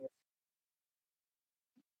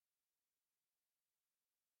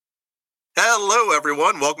Hello,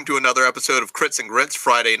 everyone. Welcome to another episode of Crits and Grits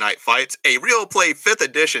Friday Night Fights, a real play 5th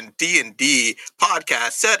edition D&D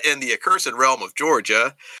podcast set in the accursed realm of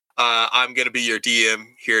Georgia. I'm going to be your DM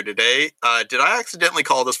here today. Did I accidentally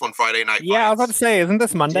call this one Friday Night Fights? Yeah, I was about to say, isn't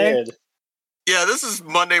this Monday? Yeah, this is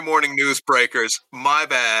Monday Morning Newsbreakers. My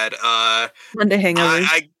bad. Monday hangovers.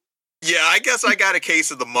 I guess I got a case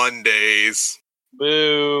of the Mondays.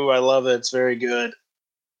 Boo, I love it. It's very good.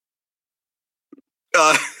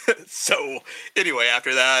 So, anyway,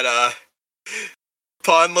 after that,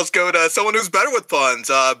 pun, let's go to someone who's better with puns.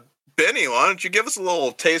 Benny, why don't you give us a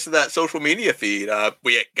little taste of that social media feed?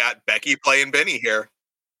 We got Becky playing Benny here.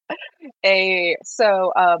 I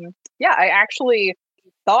actually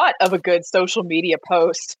thought of a good social media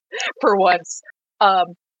post for once.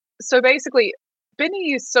 So basically,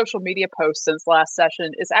 Benny's social media post since last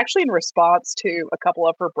session is actually in response to a couple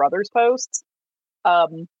of her brother's posts.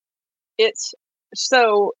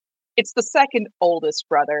 It's the second oldest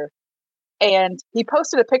brother, and he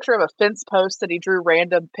posted a picture of a fence post that he drew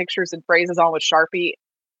random pictures and phrases on with Sharpie,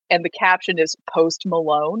 and the caption is Post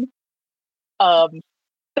Malone.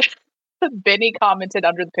 Benny commented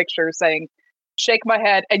under the picture saying, "Shake my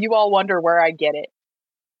head, and you all wonder where I get it."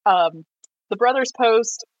 The brothers'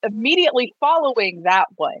 post immediately following that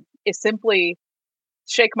one is simply,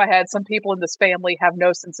 "Shake my head, some people in this family have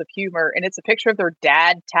no sense of humor," and it's a picture of their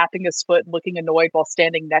dad tapping his foot and looking annoyed while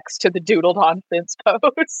standing next to the doodled on fence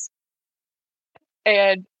post.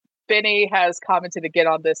 And Benny has commented again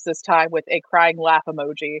on this time with a crying laugh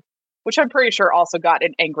emoji, which I'm pretty sure also got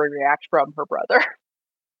an angry react from her brother.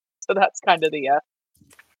 So that's kind of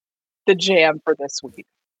the jam for this week.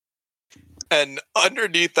 And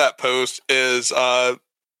underneath that post is a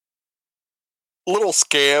little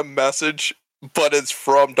scam message, but it's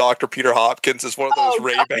from Dr. Peter Hopkins. It's one of those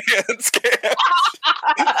Ray-Ban scams.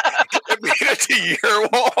 It made it to your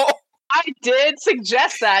wall. I did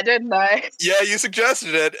suggest that, didn't I? Yeah, you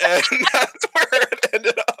suggested it, and that's where it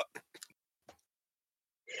ended up.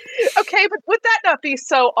 Okay, but would that not be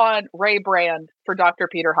so on Ray brand for Dr.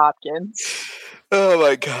 Peter Hopkins? Oh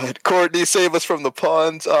my god. Courtney, save us from the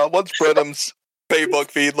puns. What's Brenham's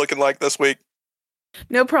Facebook feed looking like this week?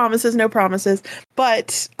 No promises.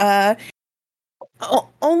 But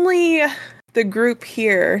only the group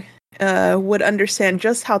here would understand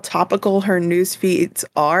just how topical her news feeds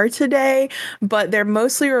are today, but they're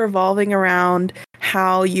mostly revolving around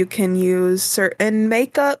how you can use certain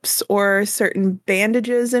makeups or certain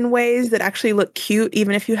bandages in ways that actually look cute,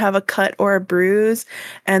 even if you have a cut or a bruise.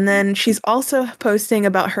 And then she's also posting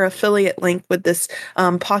about her affiliate link with this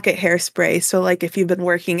pocket hairspray. So like if you've been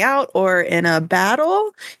working out or in a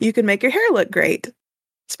battle, you can make your hair look great.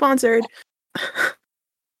 Sponsored.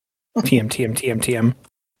 TM.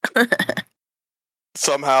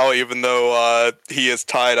 Somehow, even though he is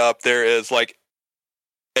tied up, there is like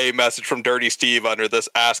a message from Dirty Steve under this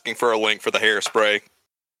asking for a link for the hairspray.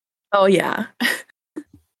 Oh, yeah.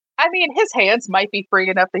 I mean, his hands might be free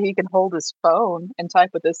enough that he can hold his phone and type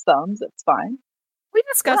with his thumbs. It's fine. We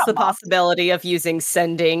discussed the possibility of using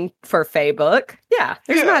sending for Facebook. Yeah,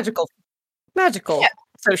 there's magical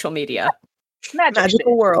social media.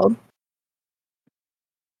 Magical world.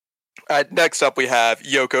 Next up, we have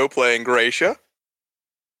Yoko playing Gracia.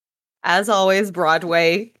 As always,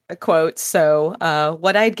 Broadway quotes. So,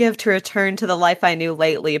 what I'd give to return to the life I knew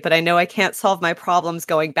lately, but I know I can't solve my problems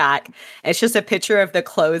going back. It's just a picture of the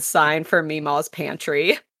clothes sign for Meemaw's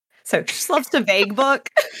pantry. So, she just loves to vague book.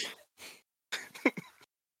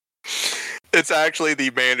 It's actually the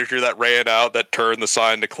manager that ran out that turned the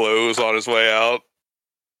sign to close on his way out.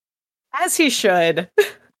 As he should.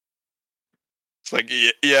 It's like,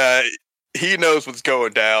 yeah, he knows what's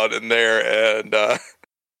going down in there, and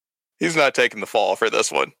he's not taking the fall for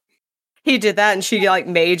this one. He did that, and she like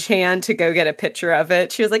mage hand to go get a picture of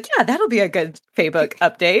it. She was like, "Yeah, that'll be a good Facebook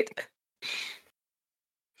update."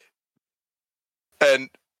 And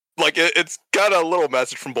like, it's got a little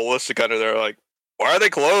message from Ballistic under there, like, "Why are they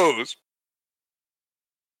closed?"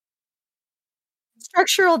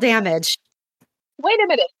 Structural damage. Wait a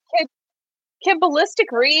minute. Can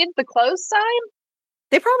Ballistic read the close sign?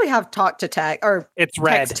 They probably have talk to text or it's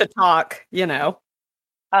red. Text to talk, you know.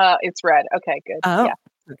 It's red. Okay, good. Oh. Yeah.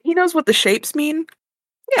 He knows what the shapes mean.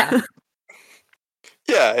 Yeah.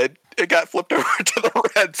 Yeah, it got flipped over to the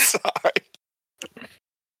red side.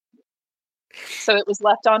 So it was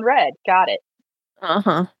left on red. Got it.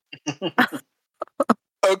 Uh-huh.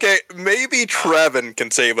 Okay, maybe Trevin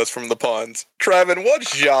can save us from the puns. Trevin,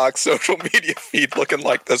 what's Jacques' social media feed looking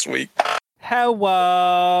like this week?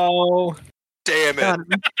 Hello. Damn it.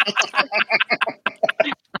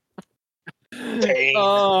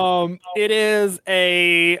 Pain. It is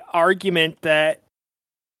a argument that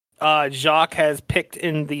Jacques has picked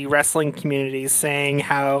in the wrestling community, saying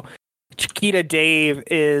how Chiquita Dave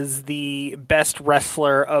is the best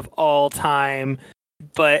wrestler of all time,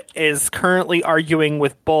 but is currently arguing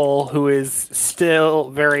with Bull, who is still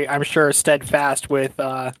very, I'm sure, steadfast with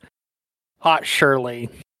Hot Shirley.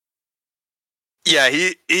 Yeah,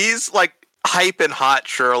 he's like hyping Hot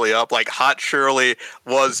Shirley up. Like, Hot Shirley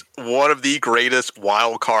was one of the greatest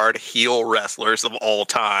wild card heel wrestlers of all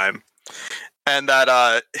time. And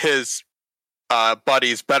that his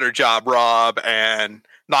buddies Better Job Rob and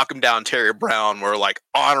Knock 'em Down Terry Brown were like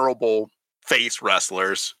honorable face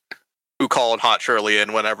wrestlers who called Hot Shirley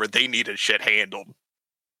in whenever they needed shit handled.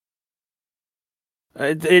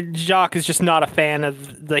 Jacques is just not a fan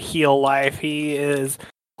of the heel life. He is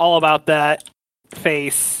all about that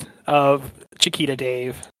face of Chiquita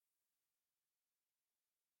Dave.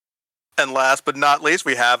 And last but not least,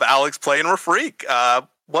 we have Alex playing Rafreak.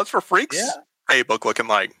 What's Rafreak's Facebook looking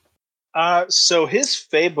like? So his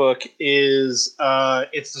Facebook is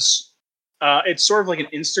it's sort of like an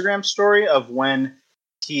Instagram story of when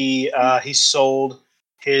he sold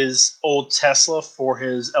his old Tesla for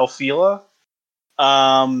his Elfila.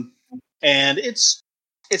 And it's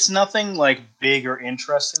nothing like big or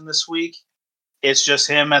interesting this week. It's just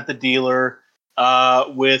him at the dealer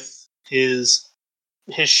with his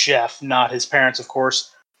chef, not his parents, of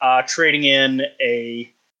course, trading in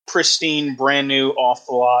a pristine, brand new, off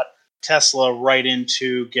the lot Tesla right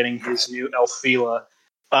into getting his new Elfila.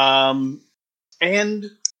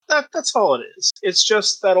 And that's all it is. It's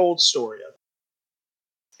just that old story of it.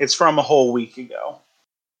 It's from a whole week ago.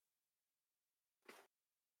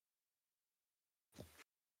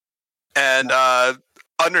 And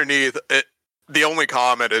underneath it, the only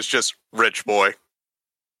comment is just "rich boy."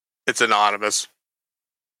 It's anonymous.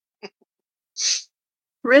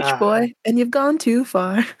 Rich boy, and you've gone too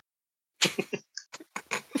far.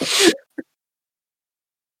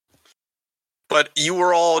 But you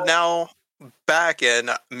were all now back in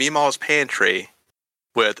Meemaw's pantry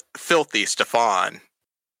with Filthy Stefan,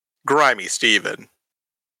 Grimy Steven.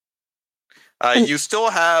 You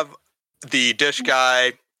still have the dish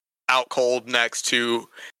guy out cold next to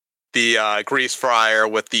the grease fryer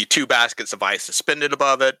with the 2 baskets of ice suspended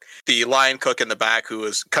above it, the line cook in the back who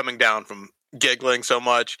is coming down from giggling so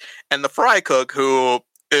much, and the fry cook who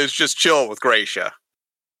is just chill with Gracia.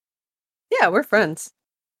 Yeah, we're friends.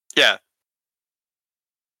 Yeah.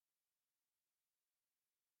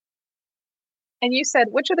 And you said,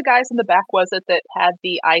 which of the guys in the back was it that had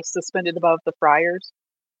the ice suspended above the fryers?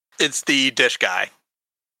 It's the dish guy.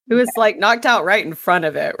 Who is like knocked out right in front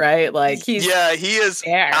of it, right? Like he is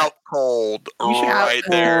out cold You should right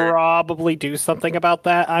there. probably do something about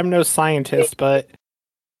that. I'm no scientist, but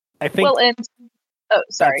I think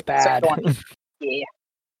sorry. that's bad. Sorry, go on. Yeah.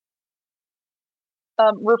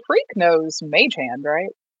 Rafreak knows Mage Hand, right?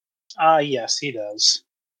 Yes, he does.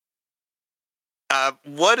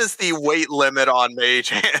 What is the weight limit on Mage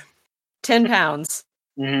Hand? 10 pounds.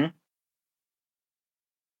 Mm-hmm.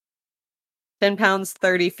 10 pounds,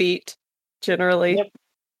 30 feet, generally. Yep.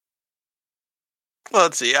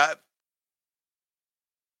 Let's see.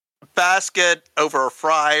 Basket over a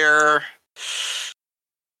fryer.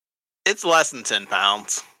 It's less than 10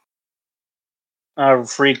 pounds.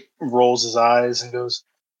 Freak rolls his eyes and goes,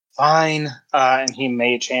 "Fine," and he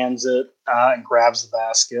mage hands it and grabs the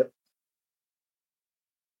basket.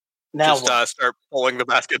 Now just start pulling the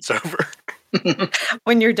baskets over.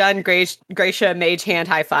 When you're done, Gracia mage hand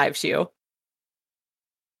high fives you.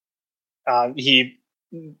 He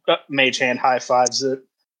mage hand high fives it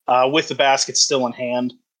with the basket still in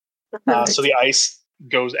hand. So the ice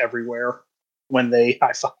goes everywhere when they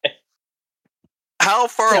high five. How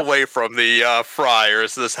far away from the fryer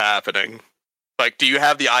is this happening? Like, do you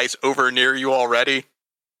have the ice over near you already?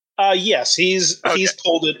 Yes, he's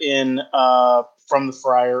pulled it in from the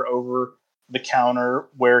fryer over the counter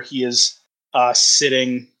where he is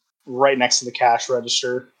sitting right next to the cash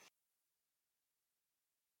register.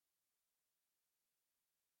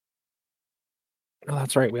 Oh,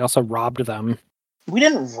 that's right. We also robbed them. We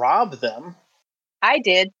didn't rob them. I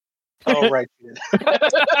did. Oh, right. You did.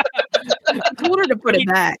 I told her to put it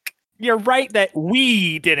back. You're right that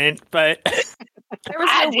we didn't, but There was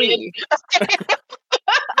no we.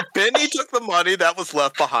 Benny took the money that was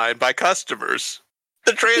left behind by customers.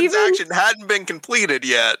 The transaction hadn't been completed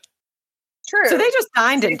yet. True. So they just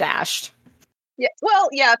dined and dashed. Yeah. Well,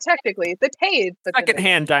 yeah, technically. They paid. But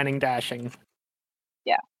secondhand dining dashing.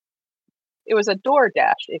 Yeah. It was a door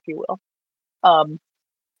dash, if you will.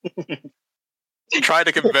 try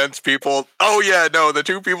to convince people, oh yeah, no, the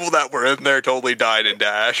 2 people that were in there totally died in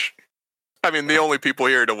Dash. I mean, the only people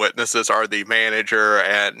here to witness this are the manager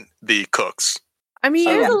and the cooks. I mean,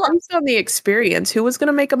 There's a lot- based on the experience, who was going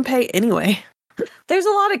to make them pay anyway? There's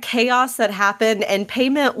a lot of chaos that happened, and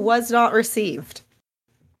payment was not received.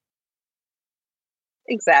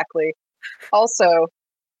 Exactly. Also,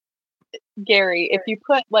 Gary, if you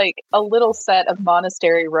put like a little set of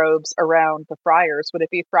monastery robes around the friars, would it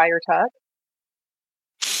be Friar Tuck?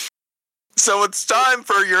 So it's time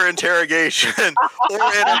for your interrogation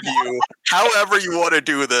or interview, however you want to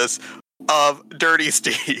do this, of Dirty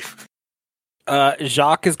Steve.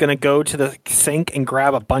 Jacques is going to go to the sink and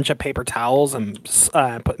grab a bunch of paper towels and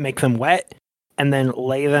make them wet, and then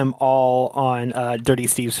lay them all on Dirty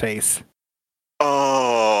Steve's face.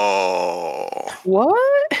 Oh.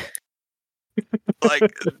 What?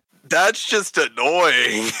 Like, that's just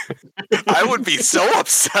annoying. I would be so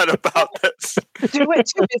upset about this. Do it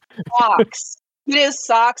to his socks. Get his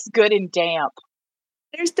socks good and damp.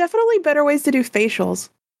 There's definitely better ways to do facials.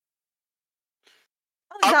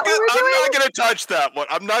 Is that what we're doing? I'm not going to touch that one.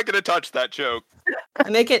 I'm not going to touch that joke. I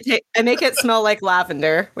make it smell like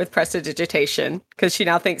lavender with prestidigitation because she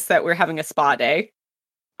now thinks that we're having a spa day.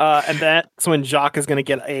 And that's when Jacques is going to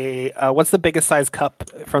get a what's the biggest size cup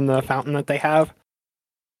from the fountain that they have?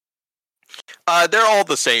 They're all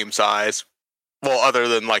the same size. Well, other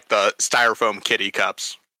than like the styrofoam kitty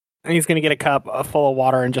cups. And he's going to get a cup full of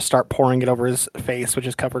water and just start pouring it over his face, which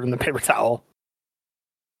is covered in the paper towel.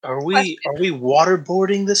 Are we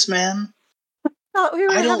waterboarding this man? Thought we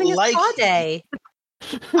were I don't having a like spa him. day.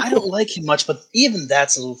 I don't like him much, but even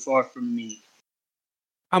that's a little far from me.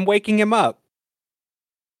 I'm waking him up.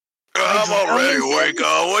 I'm already awake.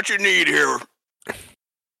 What you need here?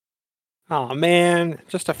 Oh man,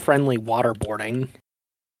 just a friendly waterboarding.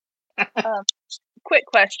 Quick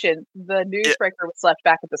question. The newsbreaker was left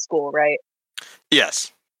back at the school, right?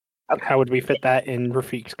 Yes. Okay. How would we fit that in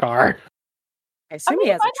Rafiq's car? I assume he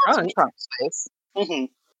has I a know some trunk. trunk space. Mm-hmm.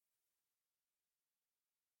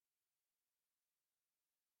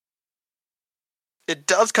 It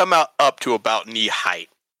does come out up to about knee height.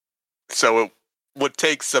 So it would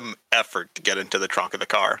take some effort to get into the trunk of the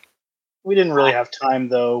car. We didn't really have time,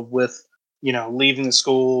 though, with, leaving the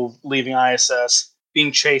school, leaving ISS,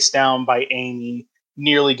 being chased down by Amy,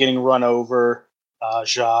 nearly getting run over.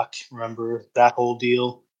 Jacques, remember that whole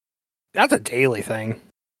deal? That's a daily thing.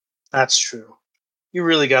 That's true. You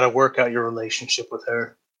really got to work out your relationship with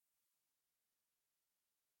her.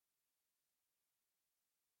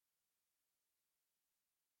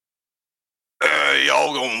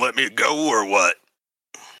 Y'all gonna let me go or what?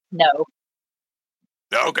 No.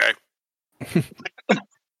 Okay.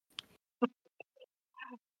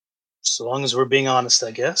 So long as we're being honest,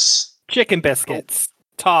 I guess. Chicken biscuits.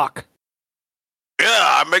 Talk. Yeah,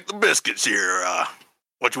 I make the biscuits here.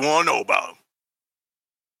 What you want to know about them?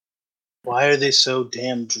 Why are they so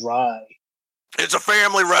damn dry? It's a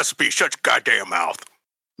family recipe. Shut your goddamn mouth.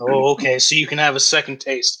 Oh, okay, so you can have a second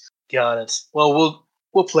taste. Got it. Well,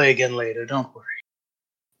 we'll play again later. Don't worry.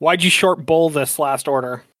 Why'd you short bowl this last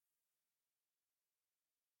order?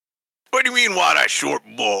 What do you mean, why'd I short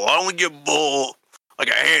Bull? I only give Bull like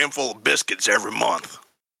a handful of biscuits every month.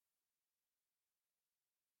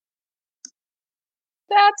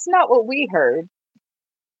 That's not what we heard.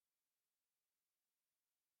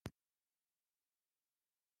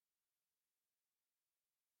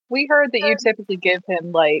 We heard that you typically give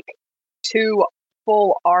him like 2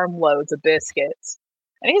 full armloads of biscuits.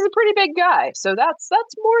 And he's a pretty big guy, so that's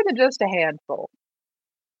more than just a handful.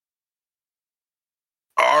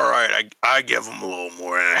 All right, I give him a little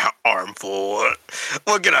more than an armful.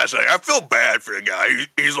 What can I say? I feel bad for the guy.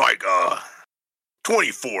 He's like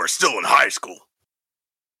 24, still in high school.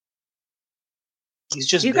 He's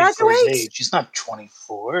just You big for his graduate? age. He's not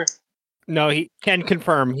 24. No, he can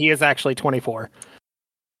confirm he is actually 24.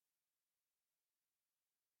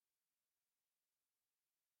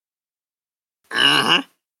 Mm-hmm.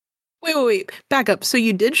 Wait. Back up. So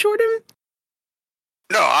you did short him?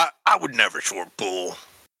 No, I would never short Bull.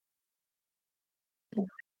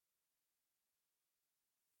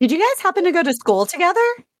 Did you guys happen to go to school together?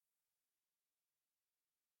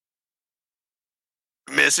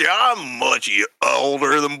 Missy, I'm much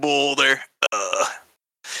older than Bull there.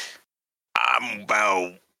 I'm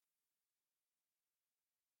about...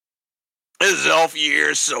 This is elf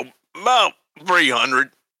years, so about 300.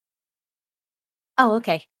 Oh,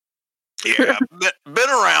 okay. Yeah, been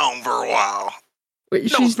around for a while.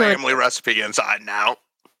 Wait, No she's not. family recipe inside and out.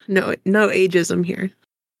 No ageism here.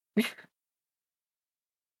 I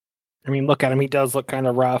mean, look at him. He does look kind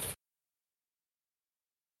of rough.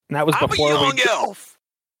 And that was I'm a before young elf.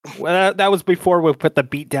 Well, that was before we put the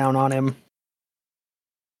beat down on him.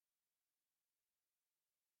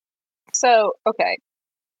 So, okay.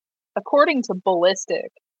 According to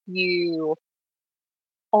Ballistic, you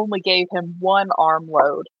only gave him one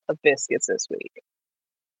armload of biscuits this week.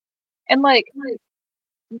 And, like,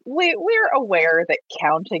 we're aware that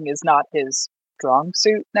counting is not his strong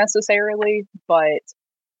suit necessarily, but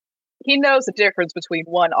he knows the difference between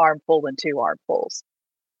one armful and two armfuls.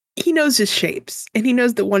 He knows his shapes, and he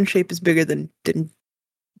knows that one shape is bigger than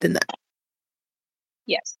that.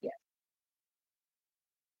 Yes, yes.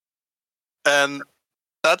 And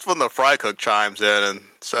that's when the fry cook chimes in and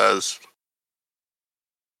says,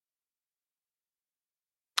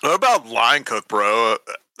 "What about line cook, bro?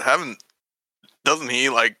 Doesn't he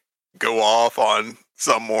like go off on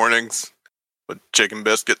some mornings with chicken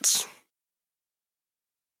biscuits?"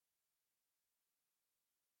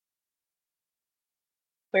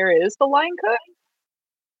 Where is the line cook?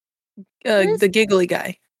 The giggly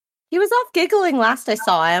guy. He was off giggling last I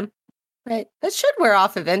saw him. But that should wear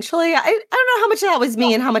off eventually. I don't know how much of that was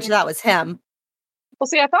me and how much of that was him. Well,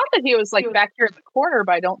 see, I thought that he was like back here in the corner,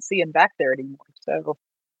 but I don't see him back there anymore. So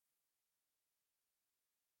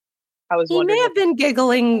I was He wondering. may have been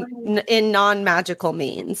giggling in non-magical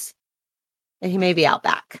means. And he may be out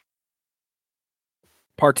back.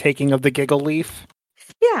 Partaking of the giggle leaf.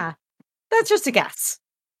 Yeah, that's just a guess.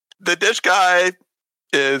 The dish guy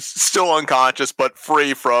is still unconscious, but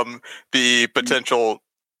free from the potential,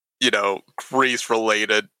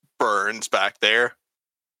 grease-related burns back there.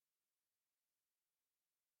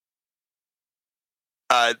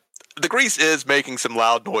 The grease is making some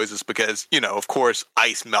loud noises because, of course,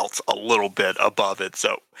 ice melts a little bit above it,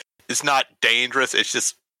 so it's not dangerous. It's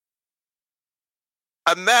just,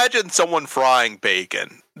 imagine someone frying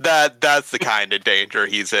bacon. That's the kind of danger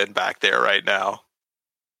he's in back there right now.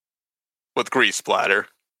 With grease splatter.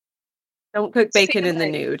 Don't cook bacon in the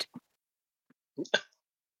nude.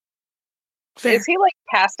 Is he like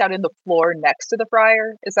passed out in the floor next to the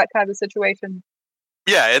fryer? Is that kind of the situation?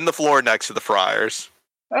 Yeah, in the floor next to the fryers.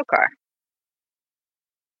 Okay.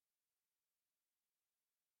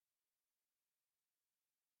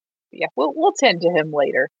 Yeah, we'll tend to him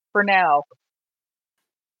later. For now.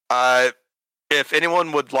 If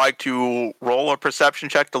anyone would like to roll a perception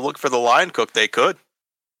check to look for the line cook, they could.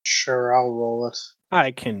 Sure, I'll roll it. I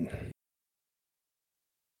can.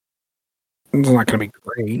 It's not going to be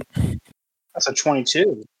great. That's a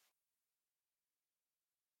 22.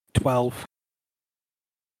 12. Let's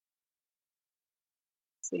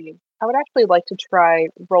see. I would actually like to try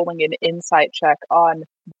rolling an insight check on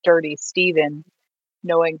Dirty Steven,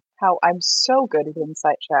 knowing how I'm so good at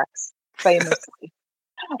insight checks, famously.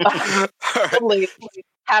 Totally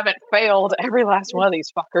haven't failed every last one of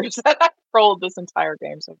these fuckers that I've rolled this entire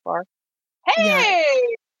game so far. Hey!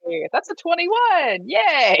 Yeah. That's a 21!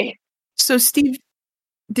 Yay! So, Steve,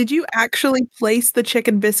 did you actually place the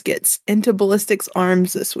chicken biscuits into Ballistic's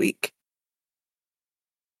arms this week?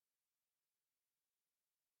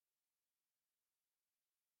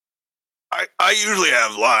 I usually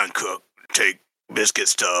have line cook take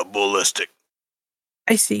biscuits to Ballistic.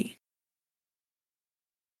 I see.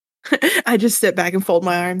 I just sit back and fold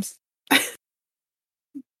my arms.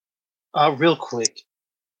 Real quick.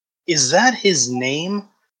 Is that his name?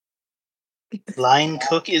 Line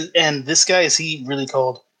Cook? And this guy, is he really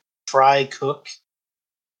called Fry Cook?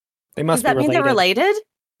 They must Does that be mean they're related?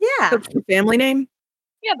 Yeah. That's the family name?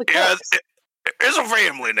 Yeah, the Yeah, cooks. it's a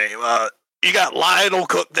family name. You got Lionel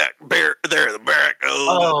Cook there in the back.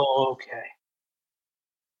 Oh, okay.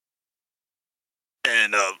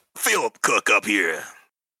 And Philip Cook up here.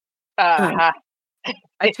 Uh-huh.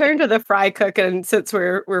 I turn to the fry cook, and since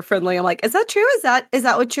we're friendly, I'm like, "Is that true? Is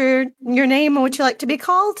that what your name and what you like to be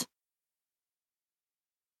called?"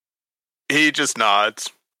 He just nods.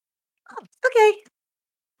 Oh, okay.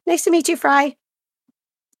 Nice to meet you, Fry.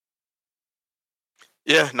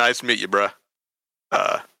 Yeah, nice to meet you, bruh.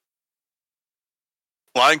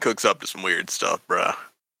 Line Cook's up to some weird stuff, bruh.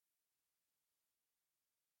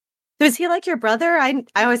 Is he like your brother? I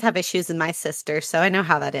always have issues with my sister, so I know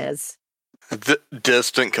how that is.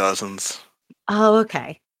 Distant cousins. Oh,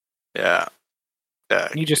 okay. Yeah.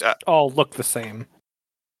 You just all look the same.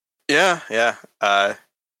 Yeah.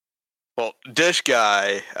 Well, Dish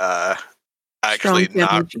Guy, actually Strong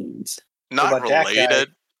family genes. not What about that guy?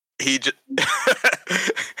 related. He just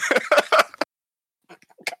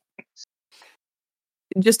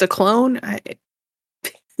Just a clone?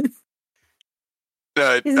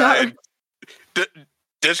 He's not-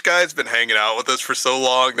 Dish Guy's been hanging out with us for so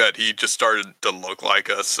long that he just started to look like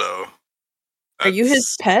us. So, Are you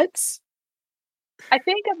his that's- pets? I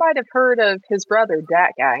think I might have heard of his brother,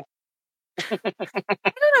 that guy. I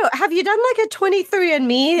don't know. Have you done like a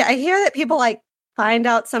 23andMe? I hear that people like find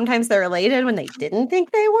out sometimes they're related when they didn't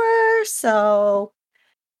think they were. So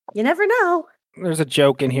you never know. There's a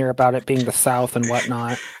joke in here about it being the South and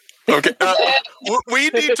whatnot. Okay, we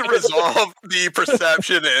need to resolve the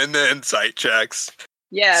perception and the insight checks.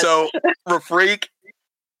 Yes. So, Rafreak,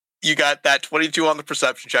 you got that 22 on the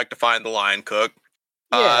perception check to find the lion cook.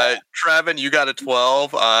 Yeah. Trevin, you got a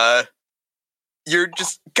 12. You're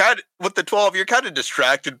just kind of, with the 12, you're kind of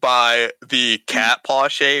distracted by the cat paw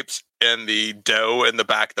shapes and the dough in the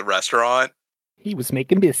back of the restaurant. He was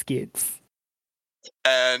making biscuits.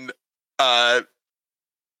 And,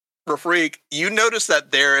 Rafreak, you notice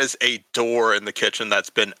that there is a door in the kitchen that's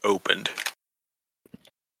been opened.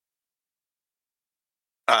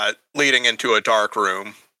 Leading into a dark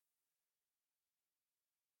room.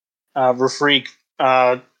 Rafreak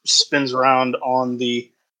spins around on the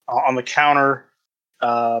counter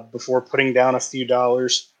before putting down a few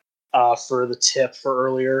dollars for the tip for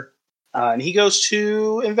earlier, and he goes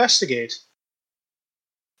to investigate.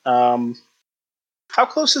 How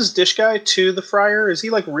close is Dish Guy to the fryer? Is he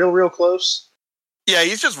like real close? Yeah,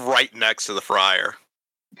 he's just right next to the fryer.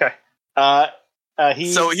 Okay.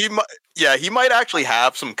 He might actually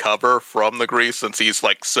have some cover from the grease since he's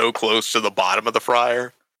like so close to the bottom of the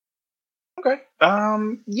fryer. Okay.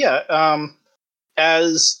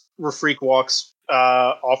 As Rafreak walks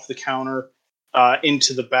off the counter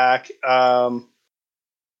into the back, I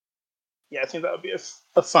think that would be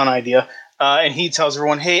a fun idea. And he tells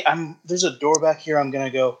everyone, "Hey, there's a door back here. I'm gonna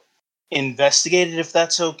go investigate it if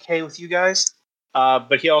that's okay with you guys."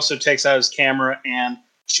 But he also takes out his camera and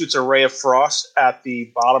shoots a ray of frost at the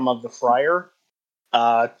bottom of the fryer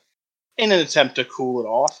in an attempt to cool it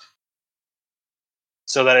off,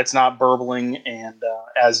 so that it's not burbling and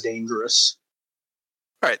as dangerous.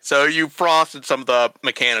 All right, so you frosted some of the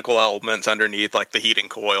mechanical elements underneath, like the heating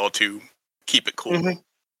coil, to keep it cool.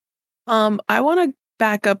 Mm-hmm. I want to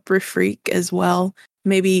back up Rafreak as well.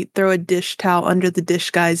 Maybe throw a dish towel under the dish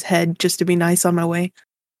guy's head just to be nice on my way.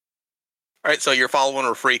 All right, so you're following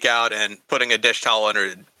Rafreak out and putting a dish towel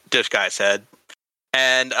under dish guy's head.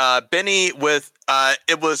 And Benny, with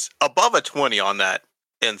it was above a 20 on that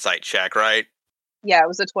insight check, right? Yeah, it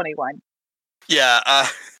was a 21. Yeah,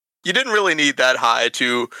 you didn't really need that high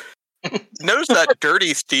to notice that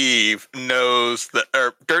Dirty Steve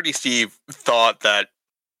thought that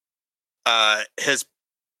his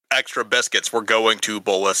extra biscuits were going to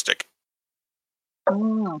ballistic.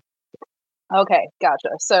 Mm. Okay, gotcha.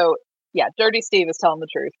 So, yeah, Dirty Steve is telling the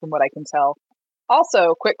truth from what I can tell.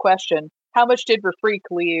 Also, quick question. How much did Rafreak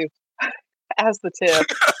leave as the tip?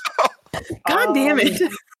 God damn it.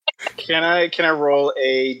 Can I roll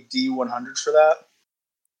a D100 for that?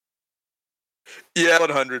 Yeah,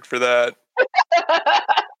 100 for that.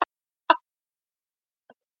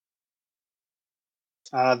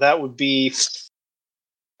 That would be $5.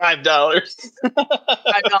 $5.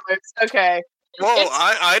 Okay. Whoa,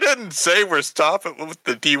 I didn't say we're stopping with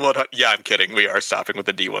the D100. Yeah, I'm kidding. We are stopping with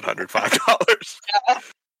the D100,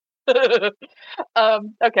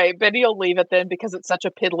 $5. Okay, Benny will leave it then because it's such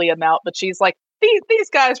a piddly amount, but she's like, these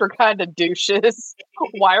guys were kind of douches.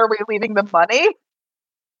 Why are we leaving them money?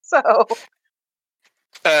 So...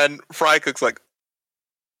 And Fry Cook's like,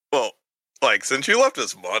 well, like, since you left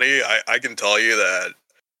us money, I can tell you that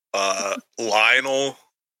Lionel,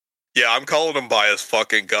 yeah, I'm calling him by his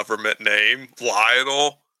fucking government name,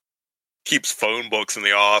 Lionel, keeps phone books in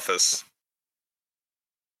the office.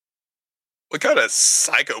 What kind of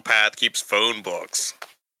psychopath keeps phone books?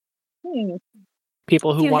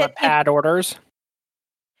 People who want to pad orders.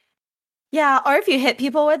 Yeah, or if you hit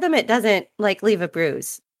people with them, it doesn't like leave a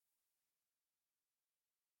bruise.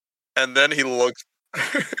 And then he looks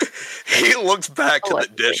back to the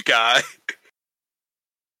dish guy.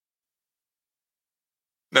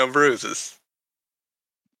 No bruises.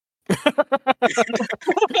 I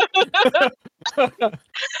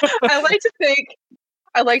like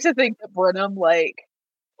to think that Brenham like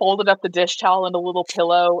folded up the dish towel in a little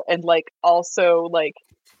pillow and like also like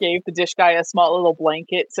gave the dish guy a small little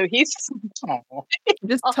blanket. So he's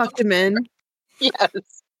just tucked him in.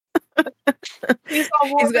 Yes. He's all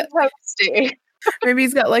warm and toasty. Maybe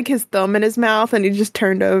he's got like his thumb in his mouth and he just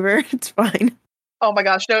turned over. It's fine. Oh my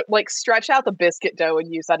gosh, no, like stretch out the biscuit dough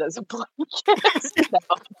and use that as a blanket. No,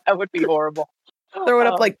 that would be horrible. Throw it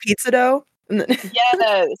up like pizza dough. And then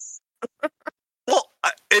Yes. Well,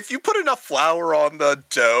 if you put enough flour on the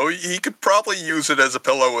dough, he could probably use it as a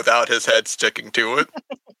pillow without his head sticking to it.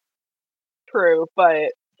 True,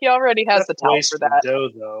 but he already has the towel for that. Dough,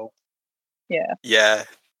 though. Yeah. Yeah.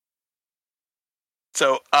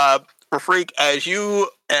 So, for Freak, as you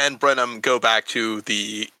and Brenham go back to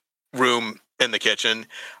the room in the kitchen,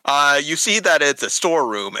 you see that it's a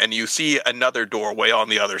storeroom, and you see another doorway on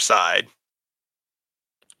the other side.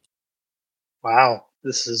 Wow,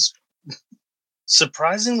 this is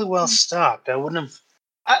surprisingly well stocked. I wouldn't have.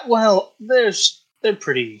 They're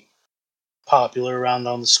pretty popular around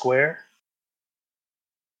on the square.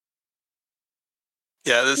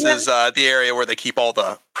 Yeah, this is the area where they keep all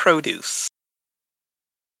the produce.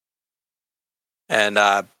 And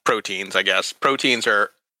proteins, I guess. Proteins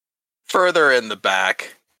are further in the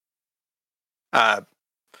back.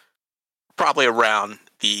 Probably around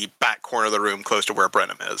the back corner of the room, close to where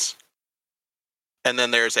Brenham is. And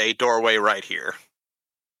then there's a doorway right here.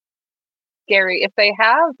 Gary, if they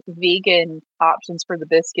have vegan options for the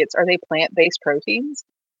biscuits, are they plant-based proteins?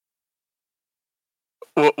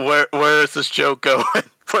 Where is this joke going?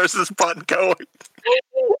 Where's this pun going?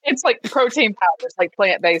 It's like protein powders, like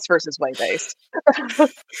plant-based versus whey-based.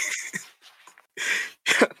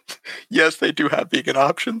 Yes, they do have vegan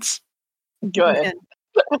options. Good.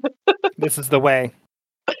 This is the way.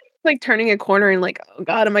 Like turning a corner and like, oh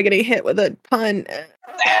god, am I getting hit with a pun?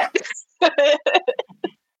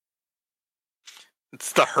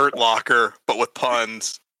 It's the Hurt Locker, but with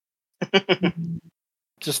puns.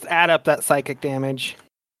 Just add up that psychic damage.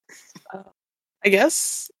 I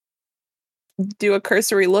guess do a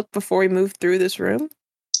cursory look before we move through this room.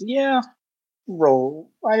 Yeah,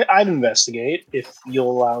 roll. I'd investigate if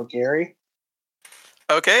you'll allow Gary.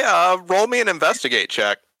 Okay, roll me an investigate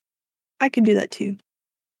check. I can do that too.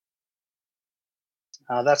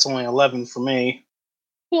 That's only 11 for me.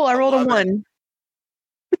 Cool, I rolled 11.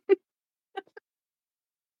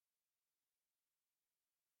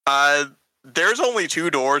 a 1. There's only 2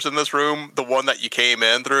 doors in this room. The one that you came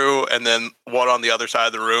in through, and then one on the other side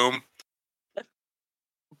of the room.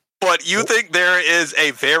 But you think there is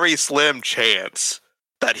a very slim chance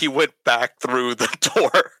that he went back through the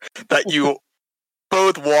door that you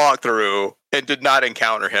both walked through and did not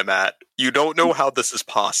encounter him at. You don't know how this is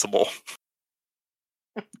possible.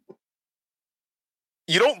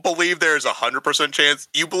 You don't believe there's 100% chance.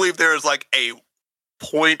 You believe there's like a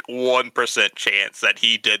 0.1% chance that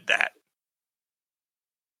he did that.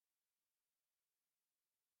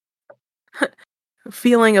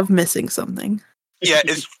 Feeling of missing something. Yeah,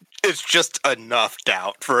 it's just enough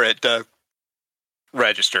doubt for it to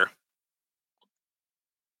register.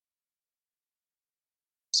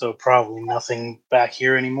 So probably nothing back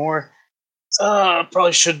here anymore.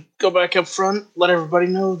 Probably should go back up front, let everybody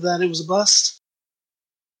know that it was a bust.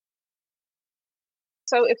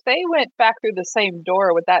 So if they went back through the same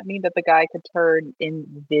door, would that mean that the guy could turn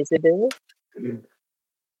invisible?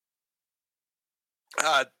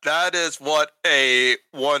 That is what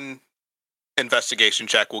one investigation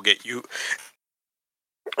check will get you.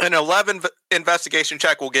 An 11 investigation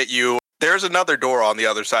check will get you. There's another door on the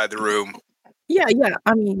other side of the room. Yeah.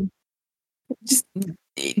 I mean, just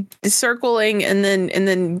circling and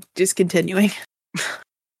then just continuing.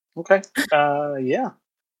 Okay. Yeah.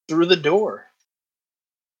 Through the door.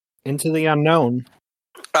 Into the unknown.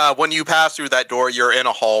 When you pass through that door, you're in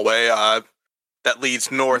a hallway that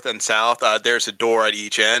leads north and south. There's a door at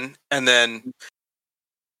each end, and then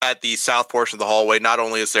at the south portion of the hallway, not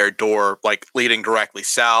only is there a door like leading directly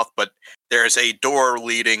south, but there's a door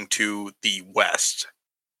leading to the west.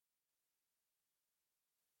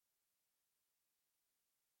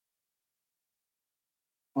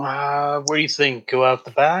 Where do you think? Go out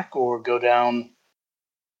the back or go down,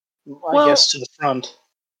 Well- I guess, to the front?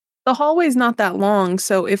 The hallway's not that long,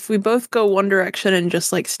 so if we both go one direction and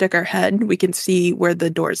just like stick our head, we can see where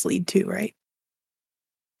the doors lead to, right?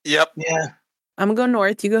 Yep. Yeah. I'm gonna go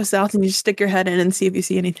north, you go south, and you just stick your head in and see if you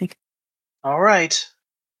see anything. All right.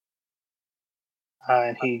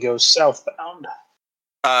 And he goes southbound.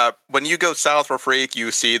 When you go south for Freak,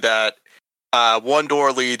 you see that one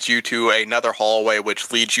door leads you to another hallway,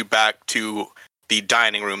 which leads you back to the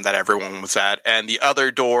dining room that everyone was at, and the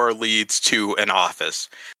other door leads to an office.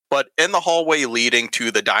 But in the hallway leading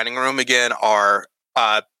to the dining room again are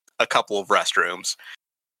a couple of restrooms.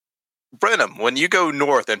 Brenham, when you go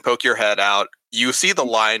north and poke your head out, you see the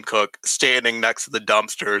line cook standing next to the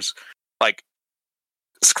dumpsters, like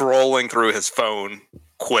scrolling through his phone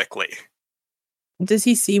quickly. Does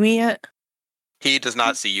he see me yet? He does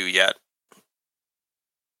not see you yet.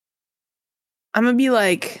 I'm gonna be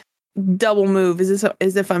like double move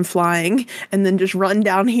as if I'm flying, and then just run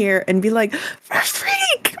down here and be like, "We're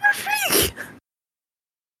freak! We're freak!"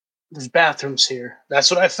 There's bathrooms here. That's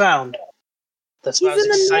what I found. That's He's about as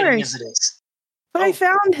in the exciting north. as it is. But I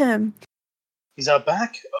found him. He's out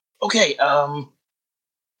back? Okay,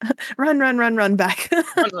 run back.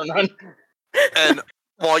 Run. And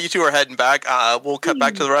while you two are heading back, we'll cut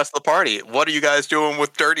back to the rest of the party. What are you guys doing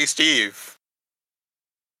with Dirty Steve?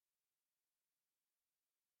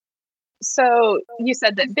 So you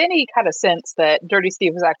said that Benny kind of sensed that Dirty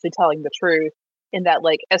Steve was actually telling the truth in that,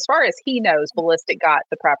 like, as far as he knows, Ballistic got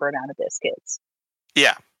the proper amount of biscuits.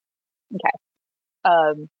 Yeah. Okay.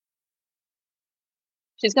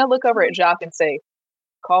 She's going to look over at Jacques and say,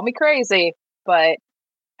 call me crazy, but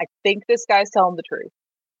I think this guy's telling the truth.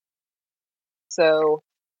 So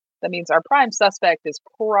that means our prime suspect is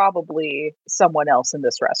probably someone else in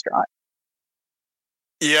this restaurant.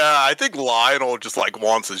 Yeah, I think Lionel just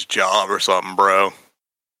wants his job or something, bro.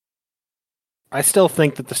 I still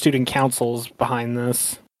think that the student council's behind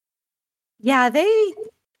this. Yeah, they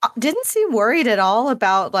didn't seem worried at all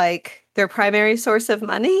about their primary source of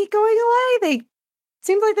money going away. They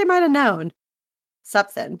seemed like they might have known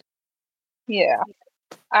something. Yeah.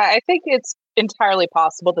 I think it's entirely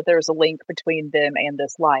possible that there's a link between them and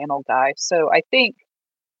this Lionel guy. So I think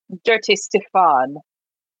Dirty Stefan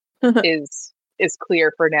is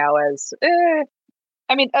clear for now as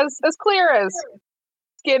clear as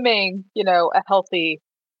skimming, a healthy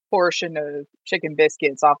portion of chicken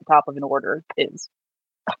biscuits off the top of an order is.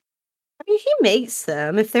 I mean, he makes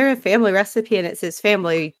them. If they're a family recipe and it's his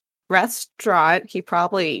family restaurant, he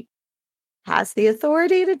probably has the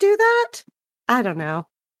authority to do that. I don't know.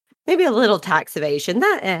 Maybe a little tax evasion.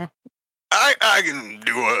 I can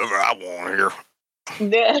do whatever I want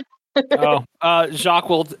here. Jacques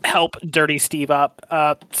will help Dirty Steve up.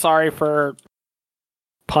 Sorry for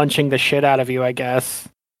punching the shit out of you, I guess.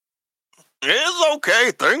 It's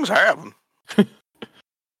okay. Things happen.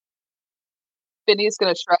 Vinny's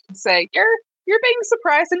going to shrug and say, You're being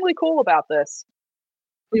surprisingly cool about this.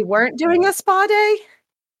 We weren't doing a spa day?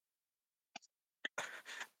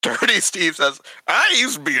 Dirty Steve says, I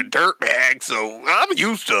used to be a dirtbag, so I'm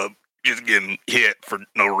used to just getting hit for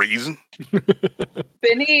no reason.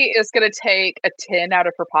 Benny is going to take a 10 out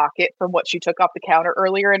of her pocket from what she took off the counter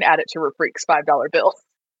earlier and add it to her freak's $5 bill.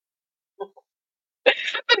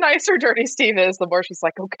 The nicer Dirty Steve is, the more she's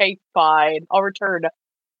like, okay, fine. I'll return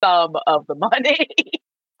some of the money.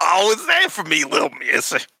 Oh, it's there for me, little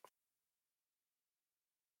miss.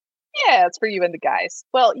 Yeah, it's for you and the guys.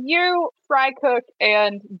 Well, you, Fry Cook,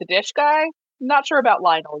 and the dish guy. Not sure about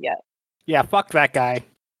Lionel yet. Yeah, fuck that guy.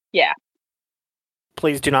 Yeah.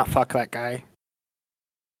 Please do not fuck that guy.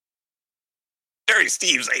 Dirty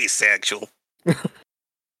Steve's asexual.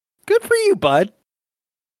 Good for you, bud.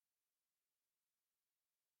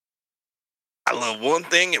 I love one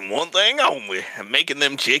thing and one thing only, making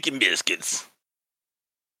them chicken biscuits.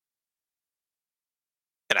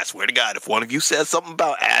 And I swear to God, if one of you says something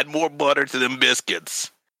about add more butter to them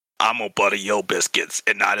biscuits, I'm gonna butter your biscuits,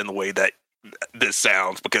 and not in the way that this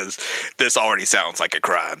sounds, because this already sounds like a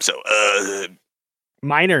crime. So,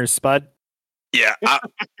 Minors, bud. Yeah.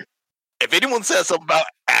 If anyone says something about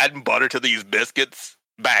adding butter to these biscuits,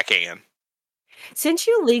 backhand. Since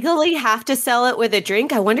you legally have to sell it with a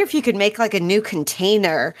drink, I wonder if you could make a new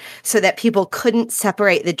container so that people couldn't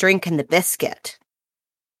separate the drink and the biscuit.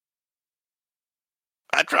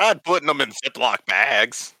 I tried putting them in Ziploc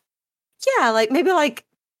bags. Yeah, maybe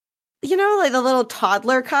the little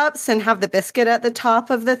toddler cups and have the biscuit at the top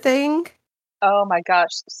of the thing. Oh my gosh.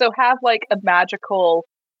 So have a magical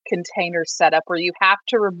container set up where you have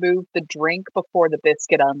to remove the drink before the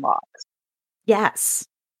biscuit unlocks. Yes.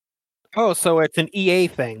 Oh, so it's an EA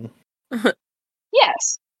thing.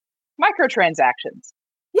 Yes. Microtransactions.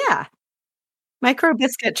 Yeah. Micro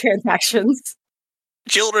biscuit transactions.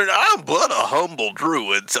 Children, I'm but a humble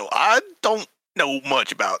druid, so I don't know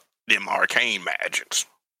much about them arcane magics.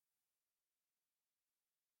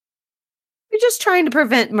 We're just trying to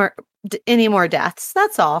prevent any more deaths.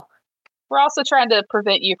 That's all. We're also trying to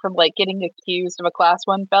prevent you from getting accused of a class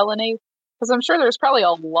 1 felony, because I'm sure there's probably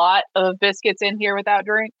a lot of biscuits in here without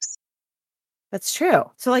drinks. That's true.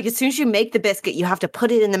 So as soon as you make the biscuit, you have to put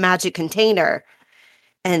it in the magic container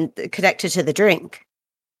and connect it to the drink.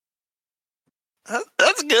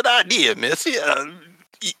 That's a good idea, Missy.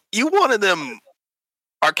 You one of them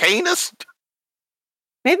arcanists?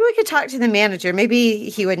 Maybe we could talk to the manager. Maybe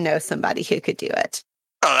he would know somebody who could do it.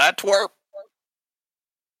 Oh, that twerp.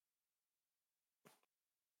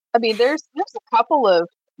 I mean, there's a couple of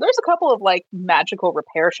magical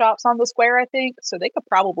repair shops on the square, I think, so they could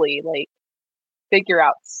probably figure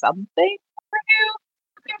out something for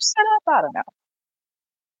you set up. I don't know.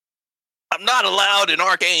 I'm not allowed in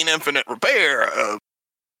Arcane Infinite Repair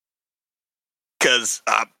because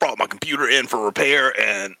I brought my computer in for repair,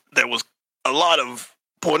 and there was a lot of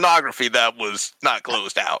pornography that was not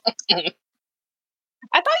closed out.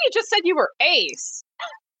 I thought you just said you were Ace.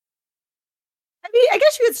 I mean, I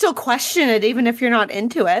guess you could still question it even if you're not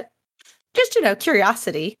into it. Just,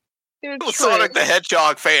 curiosity. Sonic the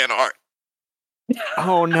Hedgehog fan art.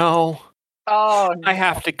 Oh no. Oh, I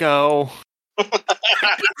have to go.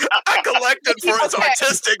 I collected for its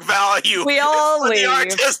artistic value. We all for the leave.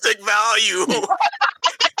 artistic value.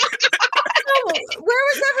 Where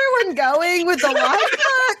was everyone going with the line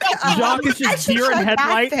book? Jacques is just deer in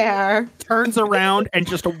headlight, there. turns around, and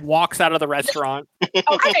just walks out of the restaurant. I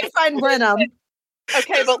can find Brenham.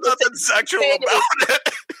 Okay, There's but nothing sexual about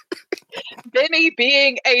it. Benny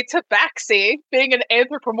being a tabaxi, being an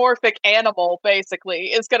anthropomorphic animal,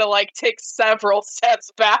 basically, is gonna take several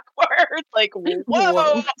steps backwards.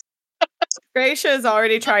 Whoa! Gracia is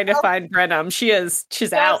already trying to find Brenham. She's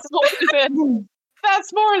out.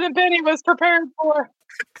 That's more than Benny was prepared for.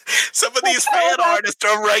 Some of these fan artists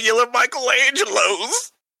are regular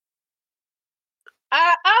Michelangelos.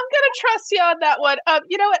 I'm gonna trust you on that one.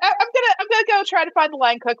 You know what? I'm gonna go try to find the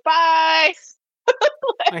line cook. Bye.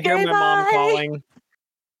 I hear my mom calling.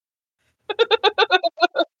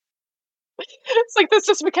 It's this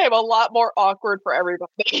just became a lot more awkward for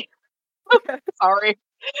everybody. Sorry.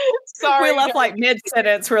 We left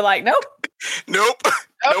mid-sentence. We're like, nope. Nope.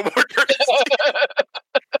 No more dirty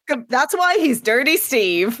Steve. That's why he's Dirty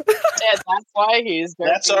Steve. And that's why he's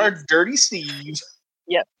dirty. That's our Dirty Steve.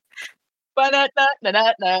 Yep.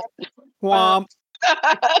 Ba-na-na-na-na-na. Womp.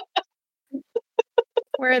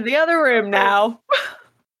 We're in the other room now.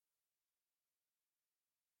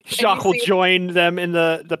 Jacques will join them in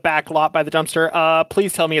the back lot by the dumpster.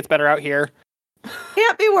 Please tell me it's better out here.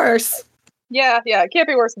 Can't be worse. Yeah, it can't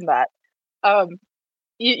be worse than that.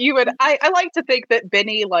 You would. I like to think that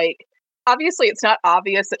Benny, obviously it's not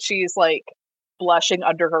obvious that she's blushing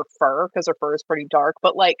under her fur because her fur is pretty dark,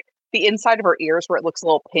 but the inside of her ears where it looks a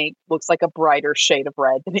little pink looks like a brighter shade of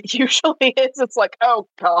red than it usually is. It's oh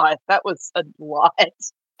god, that was a lot.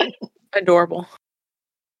 Adorable.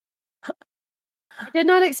 I did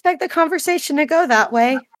not expect the conversation to go that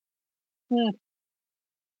way. All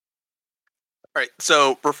right,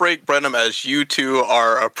 so Refrain Brenham, as you two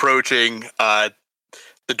are approaching the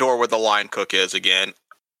door where the line cook is again,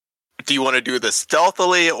 do you want to do this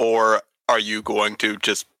stealthily, or are you going to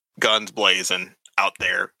just guns blazing out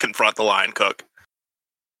there confront the line cook?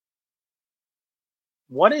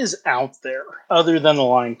 What is out there other than the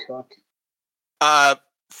line cook?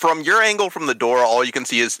 From your angle from the door, all you can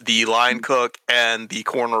see is the line cook and the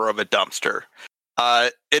corner of a dumpster.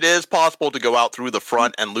 It is possible to go out through the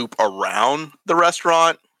front and loop around the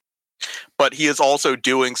restaurant, but he is also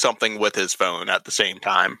doing something with his phone at the same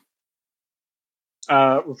time.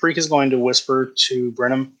 Freak is going to whisper to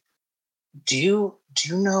Brenham, Do you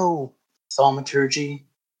know thaumaturgy?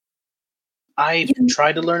 I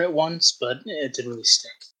tried to learn it once, but it didn't really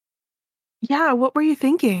stick. Yeah, what were you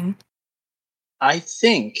thinking? I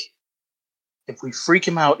think if we freak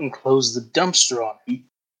him out and close the dumpster on him,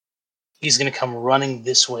 he's going to come running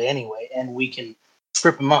this way anyway, and we can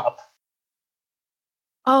trip him up.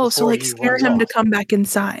 Oh, so scare him to come back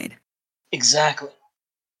inside. Exactly.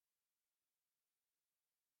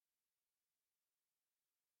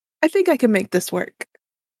 I think I can make this work.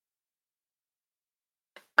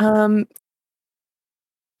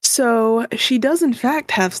 So she does in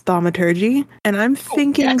fact have thaumaturgy, and I'm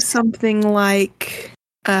thinking something like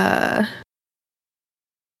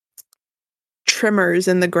tremors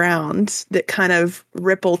in the ground that kind of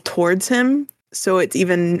ripple towards him, so it's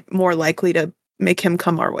even more likely to make him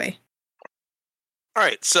come our way. All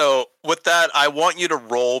right, so with that, I want you to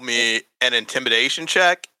roll me an intimidation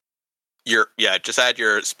check. Just add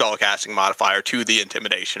your spellcasting modifier to the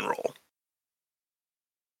intimidation roll.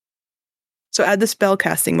 So add the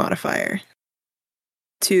spellcasting modifier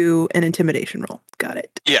to an intimidation roll. Got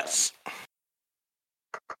it. Yes.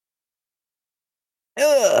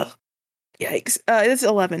 Ugh. Yikes. It's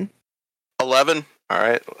 11. 11? All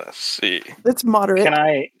right, let's see. That's moderate.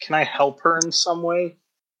 Can I help her in some way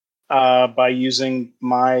by using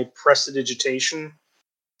my prestidigitation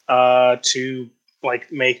to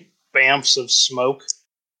make bamfs of smoke?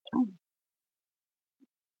 All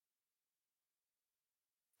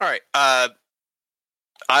right.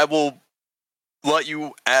 I will let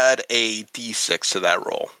you add a d6 to that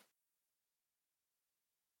roll.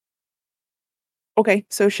 Okay,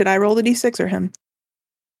 so should I roll the d6 or him?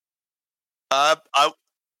 I'll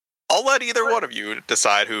let either one of you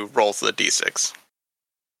decide who rolls the d6.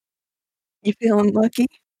 You feeling lucky?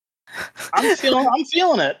 I'm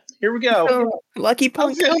feeling it. Here we go. Lucky I'm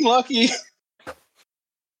punch. feeling lucky.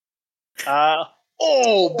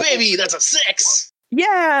 Oh baby, that's a 6.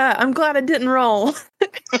 Yeah, I'm glad I didn't roll.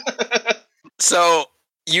 So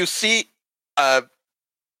you see, I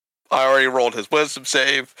already rolled his wisdom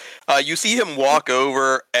save. You see him walk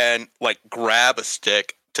over and like grab a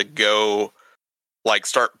stick to go, like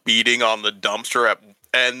start beating on the dumpster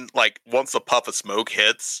and like once the puff of smoke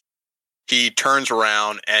hits, he turns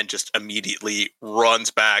around and just immediately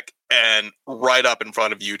runs back and right up in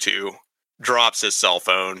front of you two, drops his cell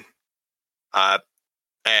phone,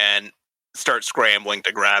 and starts scrambling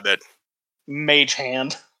to grab it. Mage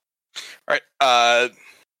hand. All right.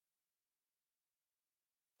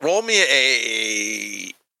 Roll me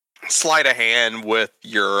a sleight of hand with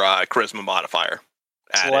your charisma modifier.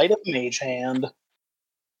 Sleight of mage hand.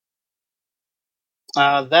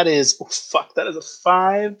 That is a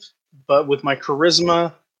 5. But with my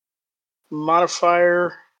charisma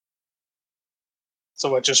modifier, so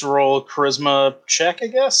what? Just roll a charisma check, I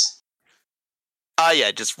guess.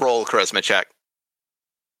 Yeah, just roll a charisma check.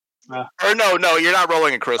 Or no, you're not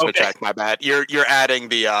rolling a charisma check. My bad. You're adding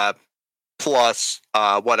the plus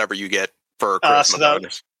whatever you get for charisma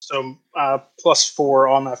bonus. So plus 4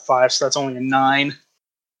 on that 5, so that's only a 9.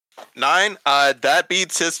 9. That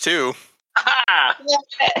beats his 2.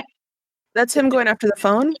 That's him going after the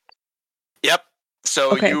phone? Yep.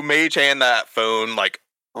 So you mage hand that phone like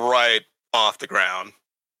right off the ground.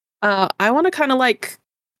 I want to kind of like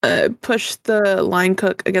push the line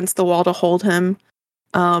cook against the wall to hold him,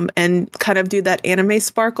 and kind of do that anime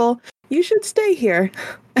sparkle. You should stay here.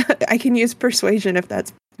 I can use persuasion if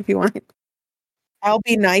you want. I'll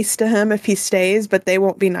be nice to him if he stays, but they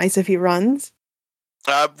won't be nice if he runs.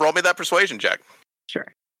 Roll me that persuasion check. Sure.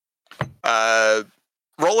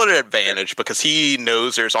 Roll at an advantage because he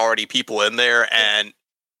knows there's already people in there and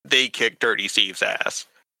they kick Dirty Steve's ass.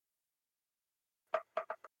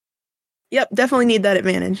 Yep, definitely need that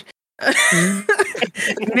advantage.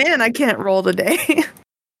 Man, I can't roll today.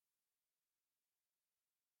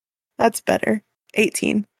 That's better.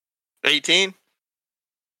 18. 18?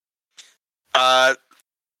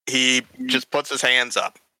 He just puts his hands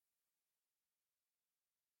up.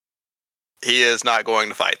 He is not going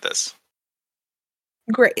to fight this.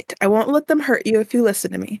 Great. I won't let them hurt you if you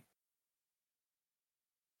listen to me.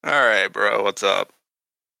 All right, bro. What's up?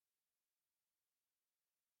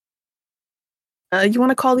 You want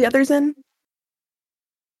to call the others in?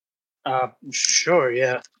 Sure,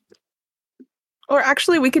 yeah. Or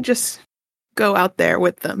actually, we could just go out there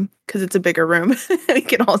with them because it's a bigger room. We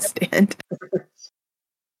can all stand.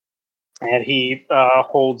 And he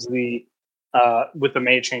holds the with the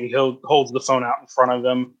mage hand. He holds the phone out in front of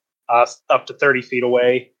him, up to 30 feet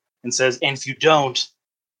away, and says, "And if you don't,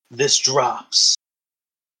 this drops.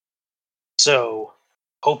 So,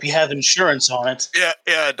 hope you have insurance on it."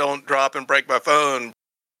 Yeah. Don't drop and break my phone.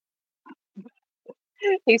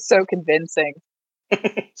 He's so convincing.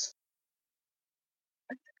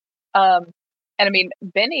 And I mean,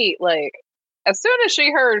 Benny, like, as soon as she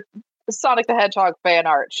heard Sonic the Hedgehog fan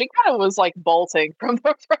art, she kind of was like bolting from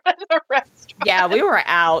the front of the restaurant. Yeah, we were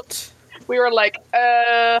out. We were like,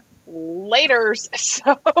 laters.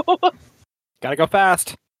 So Gotta go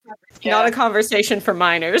fast. yeah. Not a conversation for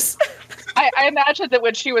minors. I imagine that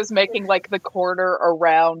when she was making like the corner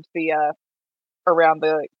around the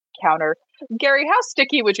counter, Gary, how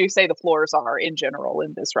sticky would you say the floors are in general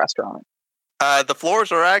in this restaurant? The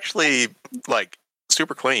floors are actually like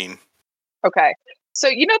super clean. Okay. So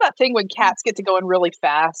you know that thing when cats get to going really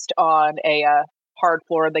fast on a hard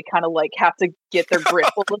floor and they kind of like have to get their grip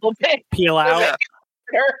a little bit? Peel out.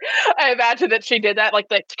 I imagine that she did that like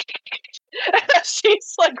the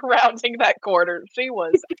she's like rounding that corner. She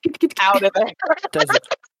was out of there.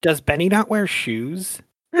 Does Benny not wear shoes?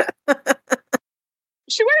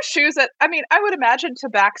 She wears shoes that, I mean, I would imagine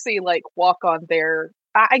Tabaxi like walk on their,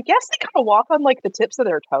 I guess they kind of walk on like the tips of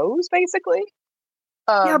their toes, basically.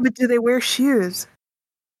 Yeah, but do they wear shoes?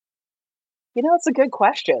 You know, it's a good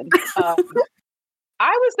question. I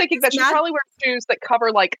was thinking that she probably wears shoes that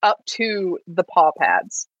cover like up to the paw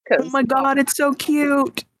pads. Oh my god, it's so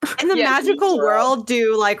cute. In the magical world,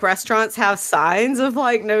 do like restaurants have signs of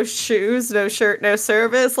like no shoes, no shirt, no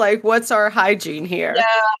service? Like, what's our hygiene here? Yeah.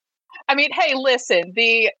 I mean, hey, listen,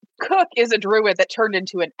 the cook is a druid that turned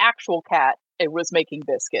into an actual cat and was making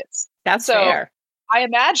biscuits. That's so fair. I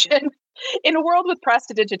imagine in a world with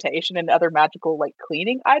prestidigitation and other magical like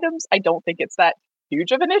cleaning items, I don't think it's that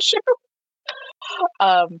huge of an issue.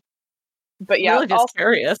 But yeah, really just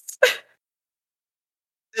curious.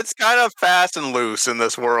 It's kind of fast and loose in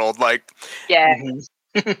this world. Like, yeah,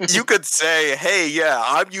 you could say, "Hey, yeah,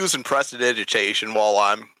 I'm using prestidigitation while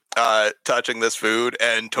I'm touching this food,"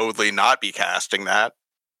 and totally not be casting that.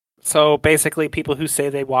 So basically, people who say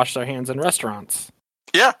they wash their hands in restaurants.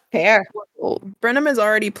 Yeah. Fair. Well, Brenham is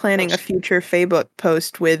already planning a future Facebook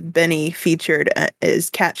post with Benny featured as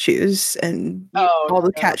cat shoes and all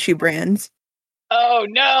the cat shoe brands. Oh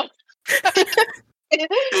no!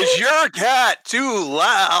 Is your cat too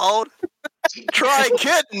loud? Try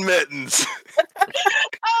kitten mittens.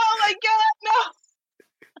 Oh my god,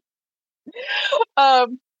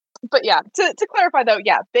 no! But yeah, to clarify though,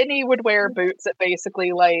 yeah, Benny would wear boots that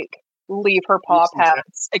basically like leave her paw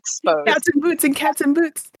pads exposed. Cats and boots and cats and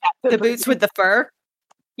boots. The boots with the fur?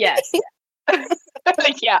 Yes.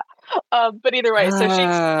 Yeah. But either way, so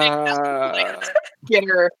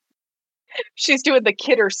she's doing the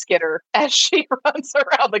kidder skitter as she runs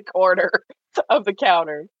around the corner of the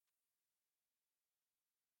counter.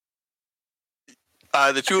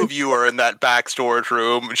 The two of you are in that back storage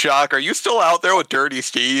room. Jacques, are you still out there with Dirty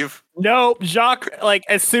Steve? No, Jacques, like,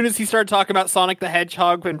 as soon as he started talking about Sonic the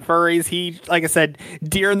Hedgehog and furries, he, like I said,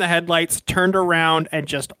 deer in the headlights, turned around and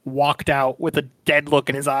just walked out with a dead look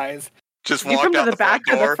in his eyes. Just You walked come to out the back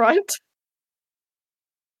or the front?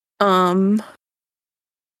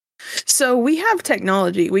 So we have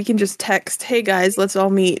technology. We can just text, "Hey guys, let's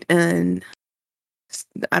all meet in,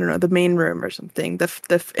 I don't know, the main room or something, the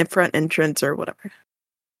front entrance or whatever."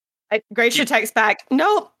 Gracia texts back,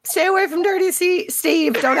 "Nope, stay away from Dirty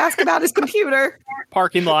Steve. Don't ask about his computer."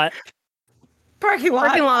 Parking lot. Parking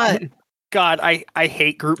lot. God, I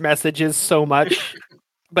hate group messages so much.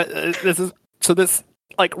 But this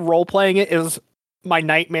like role playing it is my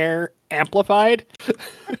nightmare amplified.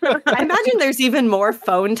 I imagine there's even more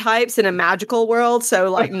phone types in a magical world, so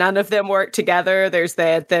like none of them work together. There's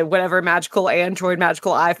the whatever magical Android,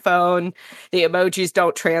 magical iPhone. The emojis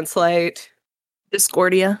don't translate.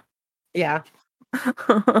 Discordia. Yeah.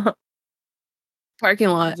 Parking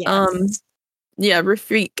lot. Yes. Yeah,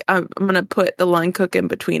 Rafik, I'm gonna put the line cook in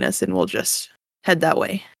between us and we'll just head that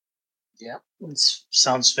way. Yeah,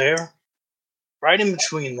 sounds fair. Right in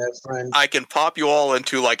between there, friend. I can pop you all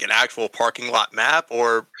into like an actual parking lot map,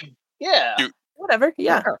 or Yeah. Whatever,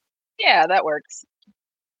 yeah. Yeah, that works.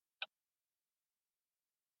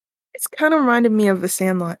 It's kind of reminded me of the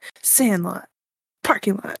Sandlot.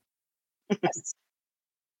 Parking lot.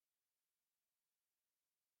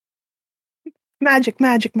 Magic.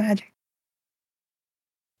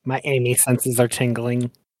 My Amy senses are tingling.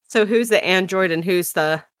 So who's the Android and who's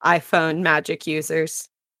the iPhone magic users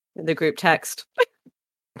in the group text?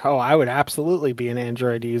 Oh, I would absolutely be an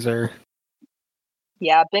Android user.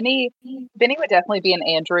 Yeah, Benny would definitely be an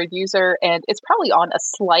Android user, and it's probably on a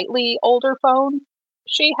slightly older phone.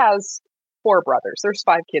 She has 4 brothers. There's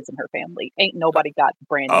 5 kids in her family. Ain't nobody got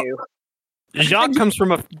brand new. Jacques comes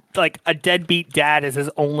from a deadbeat dad as his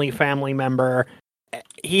only family member.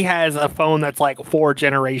 He has a phone that's like 4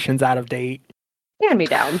 generations out of date.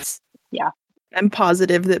 Hand-me-downs. Yeah. I'm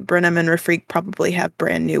positive that Brenham and Rafik probably have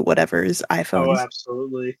brand new whatever's iPhones. Oh,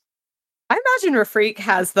 absolutely. I imagine Rafik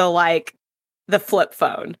has the flip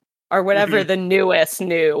phone or whatever the newest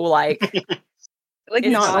new like it's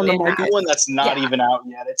not on the market. One that's not even out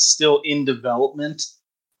yet. It's still in development.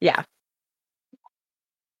 Yeah.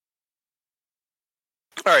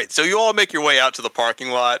 all right. So you all make your way out to the parking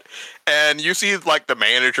lot, and you see like the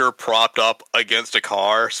manager propped up against a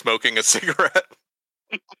car, smoking a cigarette.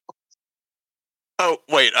 Oh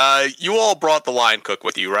wait, you all brought the line cook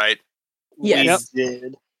with you, right? Yes. We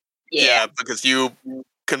did. Yeah, because you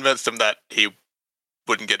convinced him that he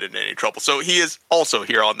wouldn't get in any trouble. So he is also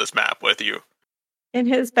here on this map with you. In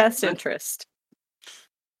his best interest.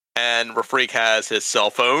 And Rafik has his cell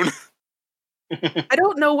phone. I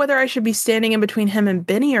don't know whether I should be standing in between him and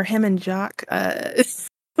Benny or him and Jock.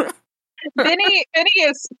 Benny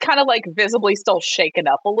is kind of like visibly still shaken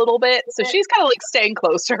up a little bit, so she's kind of like staying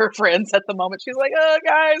close to her friends at the moment. She's like, "Oh,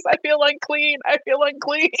 guys, I feel unclean. I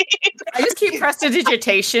just keep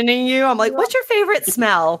prestidigitationing you. I'm like, "What's your favorite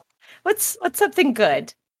smell? What's something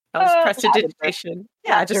good?" I was prestidigitation.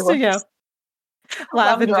 Yeah, just so you know,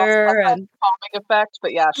 lavender and calming effect.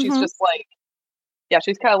 But yeah, she's just like,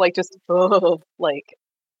 she's kind of like just like.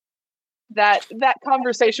 That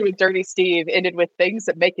conversation with Dirty Steve ended with things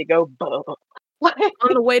that make you go, "Buh."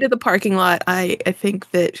 On the way to the parking lot, I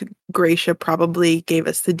think that Gracia probably gave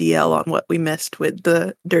us the DL on what we missed with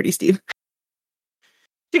the Dirty Steve.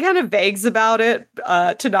 She kind of vagues about it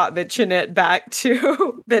to not mention it back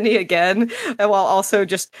to Benny again, and while also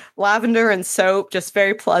just lavender and soap, just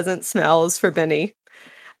very pleasant smells for Benny.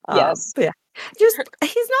 Yes. Yeah. Just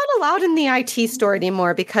he's not allowed in the IT store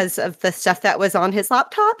anymore because of the stuff that was on his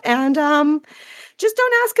laptop, and just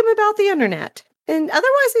don't ask him about the internet. And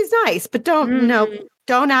otherwise, he's nice, but don't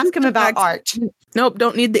ask him about art. Nope,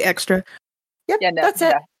 don't need the extra. Yep, that's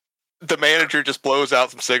it. The manager just blows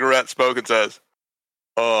out some cigarette smoke and says,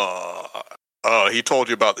 Oh, he told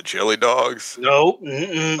you about the chili dogs? No, we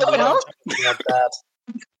don't talk about that.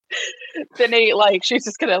 Vinny, she's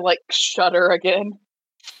just gonna shudder again.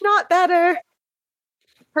 Not better.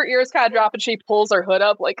 Her ears kind of drop and she pulls her hood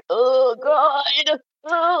up oh god.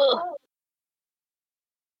 Ugh.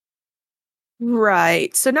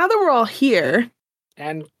 Right. So now that we're all here,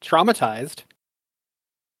 And traumatized.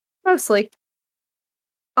 Mostly.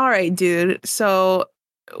 all right, dude. So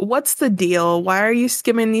what's the deal? Why are you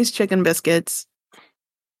skimming these chicken biscuits?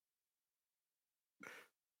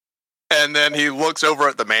 And then he looks over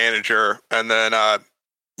at the manager and then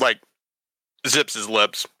zips his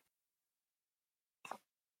lips.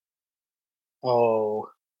 Oh,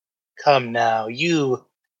 come now. You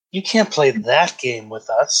can't play that game with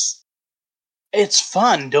us. It's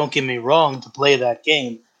fun, don't get me wrong, to play that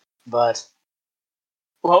game, but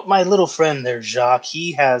well, my little friend there, Jacques,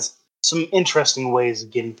 he has some interesting ways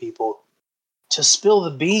of getting people to spill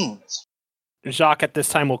the beans. Jacques at this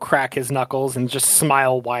time will crack his knuckles and just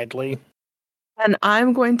smile widely. And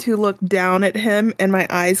I'm going to look down at him and my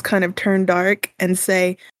eyes kind of turn dark and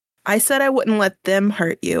say, I said I wouldn't let them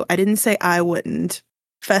hurt you. I didn't say I wouldn't.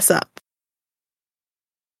 Fess up.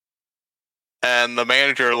 And the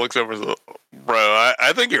manager looks over and says, bro,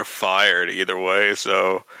 I think you're fired either way,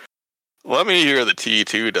 so let me hear the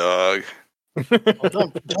T2, dog.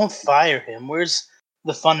 Well, don't fire him. Where's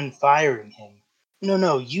the fun in firing him?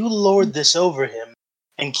 No, you lord this over him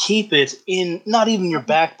and keep it in not even your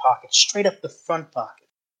back pocket, straight up the front pocket.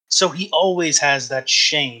 So he always has that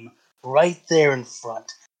shame right there in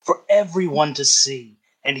front for everyone to see,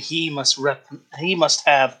 and he must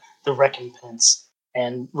have the recompense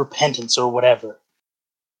and repentance or whatever.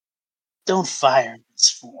 Don't fire this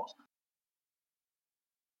fool.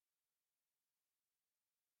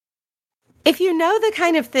 If you know the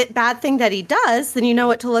kind of bad thing that he does, then you know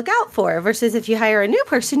what to look out for. Versus if you hire a new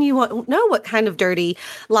person, you won't know what kind of dirty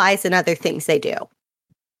lies and other things they do.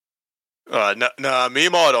 No,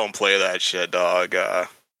 Meemaw don't play that shit, dog.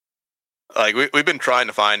 We've been trying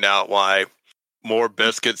to find out why more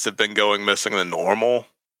biscuits have been going missing than normal.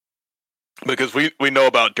 Because we know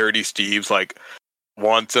about Dirty Steve's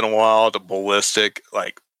once in a while, the ballistic.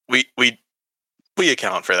 We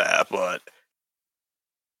account for that, but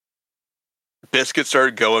biscuits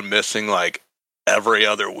started going missing every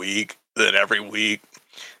other week, then every week,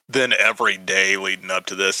 then every day leading up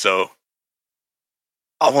to this. So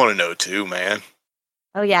I want to know too, man.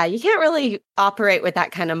 Oh yeah, you can't really operate with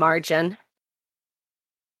that kind of margin.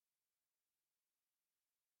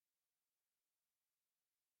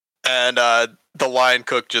 And the line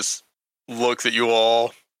cook just looks at you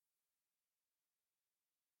all.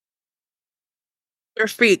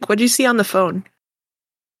 Freak, what'd you see on the phone?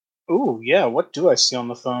 Ooh, yeah, what do I see on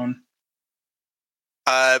the phone?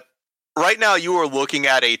 Right now you are looking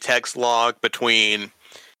at a text log between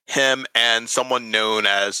him and someone known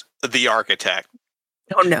as the architect.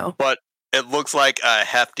 Oh no. But it looks like a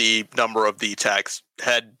hefty number of the texts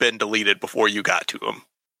had been deleted before you got to him.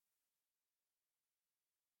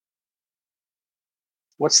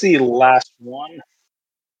 What's the last one?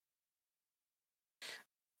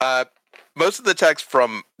 Most of the text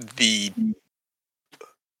from the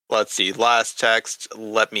last text,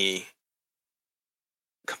 come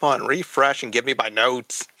on, refresh and give me my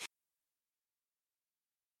notes.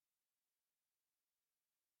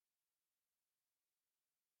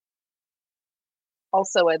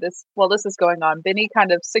 Also, while this is going on, Benny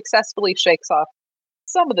kind of successfully shakes off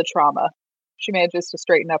some of the trauma. She manages to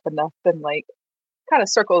straighten up enough and kind of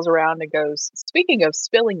circles around and goes, speaking of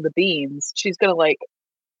spilling the beans, she's gonna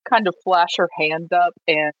kind of flash her hand up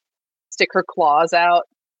and stick her claws out,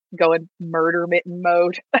 go in murder mitten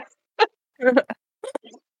mode. Because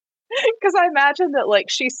I imagine that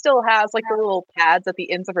she still has the little pads at the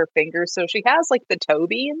ends of her fingers, so she has the toe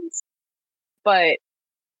beans, but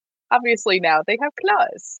obviously now they have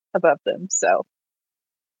claws above them, so.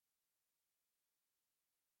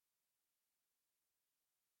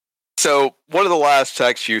 So one of the last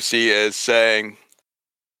texts you see is saying,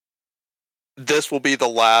 this will be the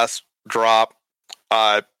last drop.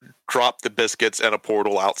 Drop the biscuits in a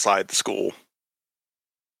portal outside the school.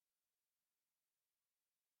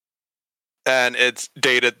 And it's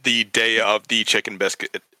dated the day of the chicken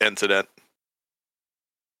biscuit incident.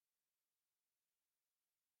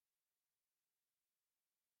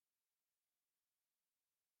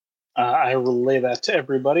 I relay that to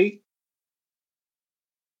everybody.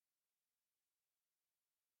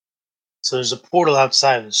 So there's a portal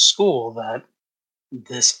outside of the school that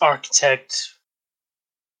this architect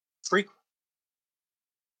frequents.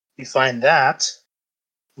 We find that.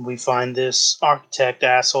 We find this architect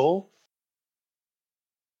asshole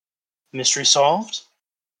Mystery solved?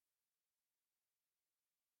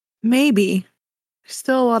 Maybe.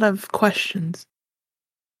 Still a lot of questions.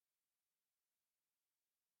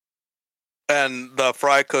 And the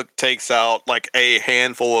fry cook takes out like a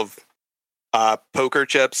handful of poker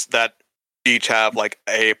chips that each have like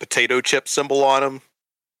a potato chip symbol on them.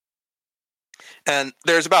 And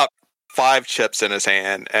there's about 5 chips in his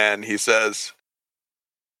hand, and he says,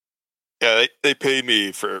 "Yeah, they paid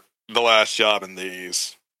me for the last job in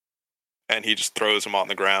these." And he just throws them on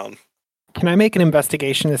the ground. Can I make an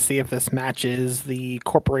investigation to see if this matches the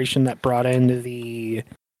corporation that brought in the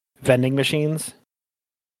vending machines?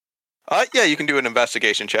 Yeah, you can do an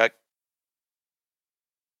investigation check.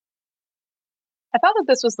 I thought that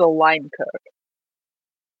this was the line cook.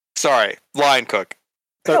 Sorry, line cook.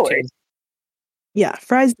 No 13. worries. Yeah,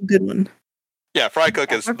 Fry's the good one. Yeah, fry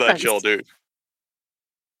cook Yeah, is we're the friends. chill dude.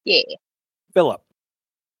 Yeah. Philip.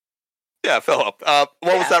 Yeah, Philip. What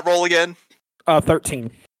was Yeah. that roll again?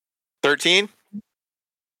 13. 13?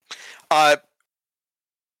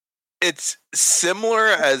 It's similar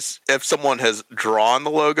as if someone has drawn the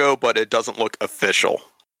logo, but it doesn't look official.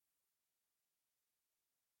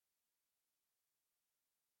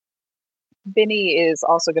 Vinny is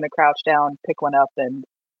also going to crouch down, pick one up, and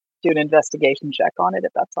do an investigation check on it,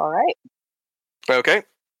 if that's all right. Okay.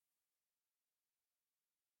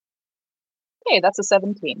 Okay, that's a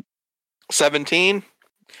 17. 17.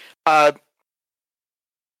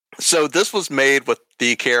 So this was made with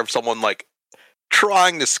the care of someone like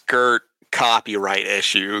trying to skirt copyright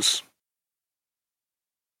issues.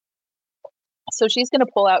 So she's going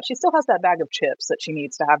to pull out, she still has that bag of chips that she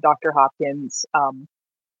needs to have Dr. Hopkins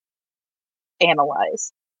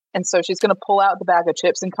analyze. And so she's going to pull out the bag of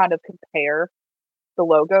chips and kind of compare the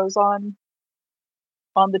logos on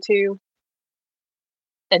the two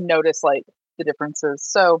and notice like the differences.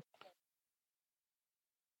 So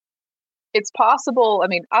it's possible, I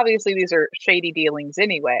mean, obviously these are shady dealings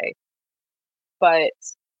anyway, but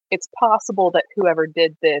it's possible that whoever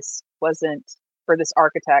did this wasn't, or this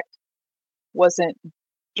architect wasn't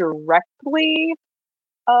directly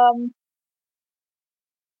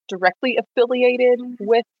affiliated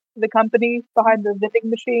with the company behind the vending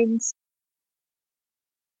machines.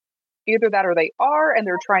 Either that or they are, and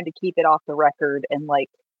they're trying to keep it off the record and like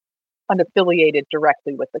unaffiliated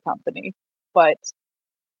directly with the company. But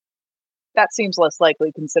that seems less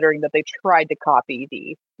likely considering that they tried to copy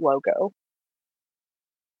the logo.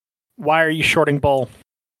 Why are you shorting Bull?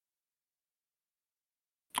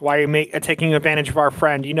 Why are you taking advantage of our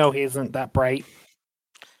friend? You know he isn't that bright.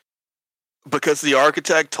 Because the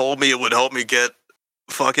architect told me it would help me get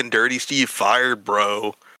fucking Dirty Steve fired,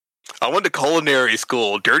 bro. I went to culinary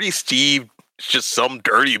school. Dirty Steve is just some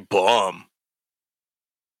dirty bum.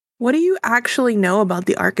 What do you actually know about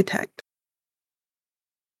the architect?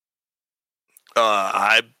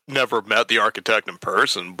 I've never met the architect in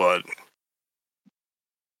person, but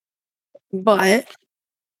they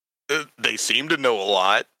seem to know a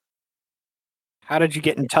lot. How did you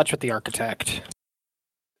get in touch with the architect?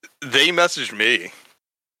 They messaged me.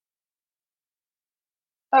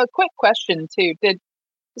 A quick question too.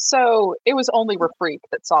 So it was only Rafreak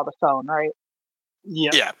that saw the phone, right?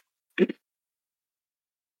 Yeah.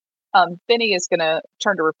 Vinny is gonna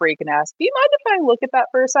turn to Rafreak and ask, "Do you mind if I look at that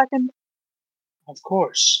for a second?" Of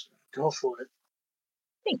course. Go for it.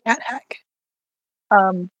 Thanks. Cat hack.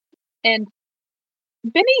 And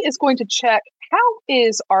Vinny is going to check, how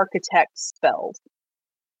is architect spelled?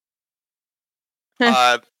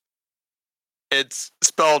 It's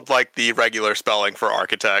spelled like the regular spelling for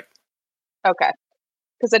architect. Okay.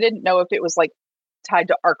 Because I didn't know if it was like tied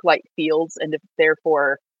to Arclight Fields and if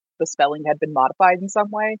therefore the spelling had been modified in some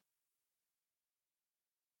way.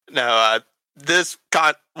 No,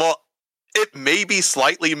 it may be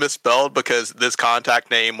slightly misspelled because this contact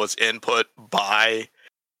name was input by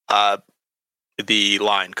the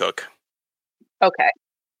line cook. Okay.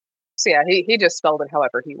 So yeah, he just spelled it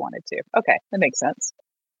however he wanted to. Okay, that makes sense.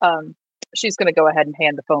 She's going to go ahead and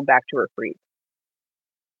hand the phone back to her freak.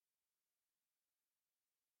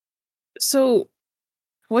 So,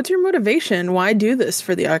 what's your motivation? Why do this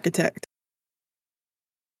for the architect?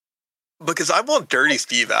 Because I want Dirty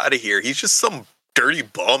Steve out of here. He's just some dirty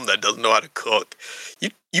bum that doesn't know how to cook.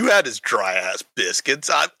 You had his dry ass biscuits.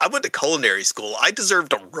 I went to culinary school. I deserve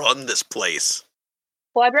to run this place.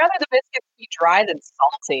 Well, I'd rather the biscuits be dry than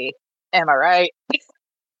salty. Am I right?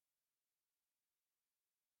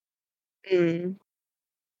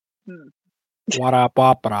 Wop,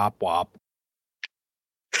 wop, wop, wop.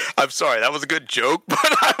 I'm sorry, that was a good joke, but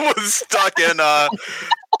I was stuck in the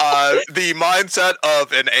mindset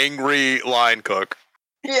of an angry line cook.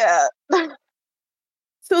 Yeah.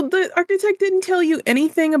 So the architect didn't tell you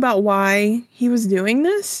anything about why he was doing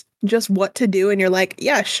this? Just what to do, and you're like,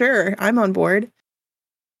 yeah, sure, I'm on board.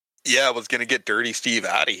 Yeah, I was gonna get Dirty Steve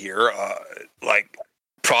out of here.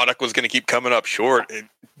 Product was gonna keep coming up short. It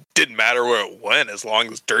didn't matter where it went as long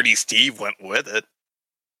as Dirty Steve went with it.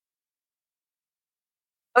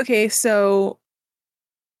 Okay, so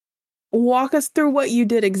walk us through what you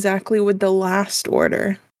did exactly with the last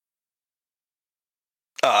order.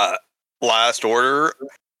 Last order,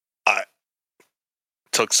 I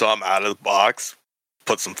took some out of the box,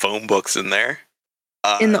 put some phone books in there.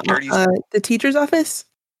 In the teacher's office?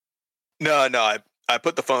 No, I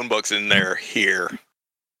put the phone books in there here.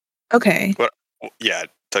 Okay. But yeah,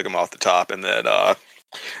 took them off the top, and then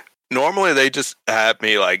normally they just have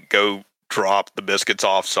me like go drop the biscuits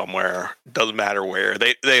off somewhere. Doesn't matter where.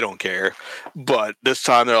 They don't care. But this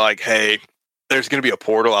time they're like, hey, there's going to be a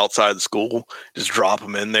portal outside the school. Just drop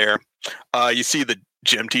them in there. You see the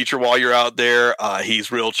gym teacher while you're out there. He's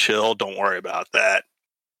real chill. Don't worry about that.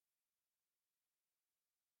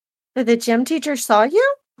 The gym teacher saw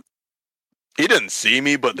you? He didn't see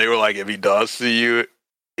me, but they were like, if he does see you,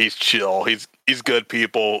 he's chill. He's good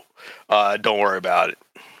people. Don't worry about it.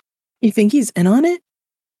 You think he's in on it?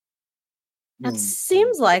 That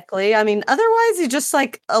seems likely. I mean, otherwise he just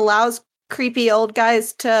like allows creepy old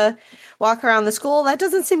guys to walk around the school. That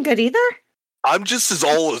doesn't seem good either. I'm just as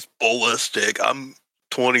old as Ballistic. I'm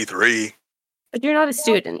 23. But you're not a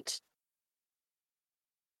student.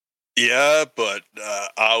 Yeah, but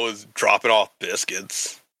I was dropping off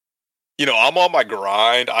biscuits. You know, I'm on my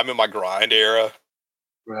grind. I'm in my grind era.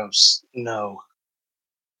 Gross. No.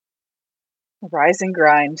 Rise and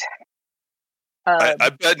grind. I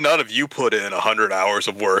bet none of you put in 100 hours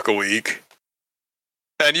of work a week.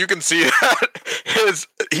 And you can see that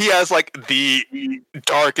he has like the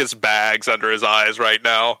darkest bags under his eyes right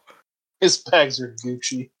now. His bags are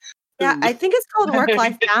Gucci. Yeah, I think it's called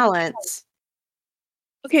work-life balance.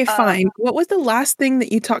 Okay, fine. What was the last thing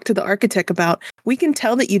that you talked to the architect about? We can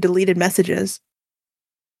tell that you deleted messages.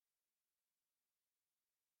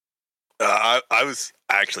 I was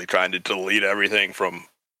actually trying to delete everything from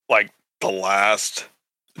like the last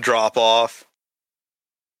drop off.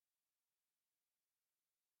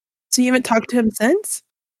 So you haven't talked to him since?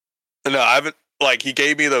 No, I haven't. Like, he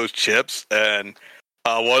gave me those chips, and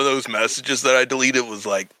one of those messages that I deleted was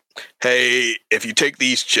like, hey, if you take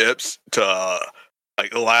these chips to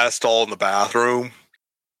like the last stall in the bathroom,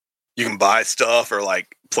 you can buy stuff or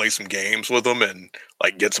like play some games with them and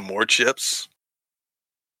like get some more chips.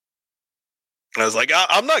 And I was like,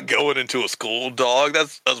 I'm not going into a school, dog.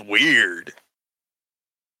 That's weird.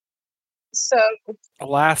 So,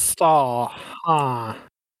 Last stall, huh?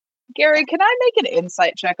 Gary, can I make an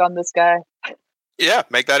insight check on this guy? Yeah,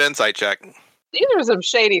 make that insight check. These are some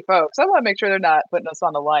shady folks. I want to make sure they're not putting us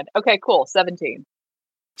on the line. Okay, cool. 17.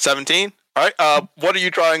 17? All right. What are you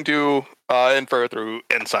trying to infer through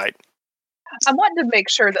insight? I'm wanting to make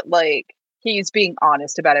sure that, like, he's being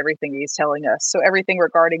honest about everything he's telling us. So everything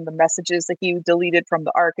regarding the messages that he deleted from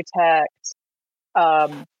the architect,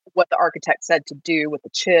 what the architect said to do with the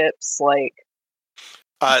chips, like,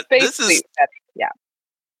 basically,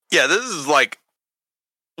 yeah, this is like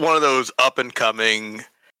one of those up and coming,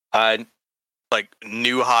 like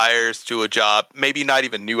new hires to a job. Maybe not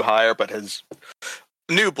even new hire, but his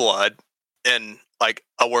new blood in like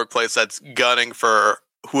a workplace that's gunning for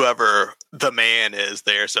whoever the man is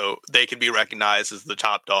there, so they can be recognized as the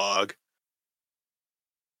top dog.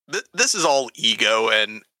 This is all ego,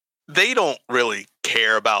 and they don't really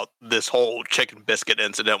care about this whole chicken biscuit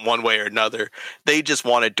incident one way or another. They just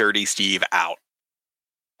wanted Dirty Steve out.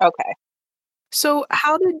 Okay. So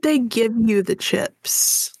how did they give you the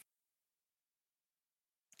chips?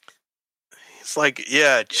 It's like,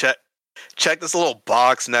 yeah, check this little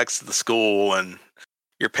box next to the school and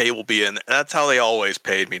your pay will be in. That's how they always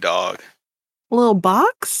paid me, dog. A little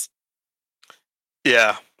box?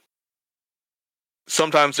 Yeah.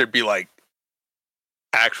 Sometimes there'd be like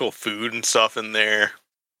actual food and stuff in there.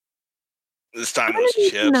 This time it was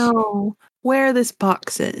chips. I don't know where this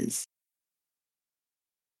box is.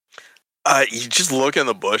 You just look in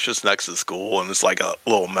the bushes next to the school and it's like a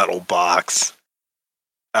little metal box.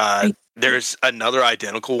 There's another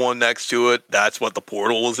identical one next to it. That's what the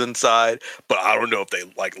portal was inside. But I don't know if they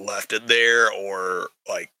like left it there or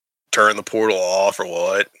like turned the portal off or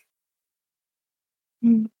what.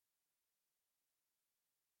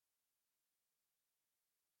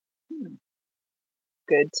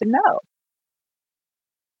 Good to know.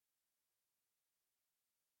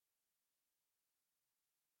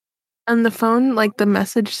 And the phone, like the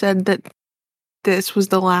message said that this was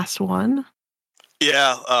the last one?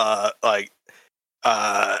 Yeah, like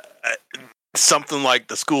something like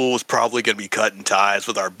the school was probably going to be cutting ties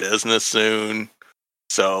with our business soon.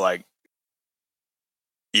 So, like,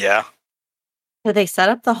 yeah. Did they set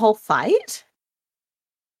up the whole fight?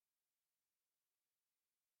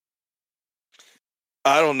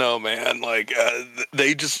 I don't know, man. Like,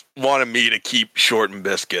 they just wanted me to keep shorting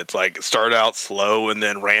biscuits. Like, start out slow and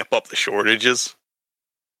then ramp up the shortages.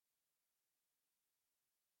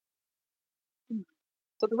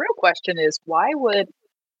 So the real question is, why would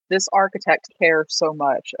this architect care so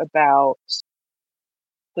much about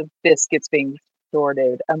the biscuits being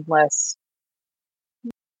shorted unless...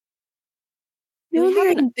 The only thing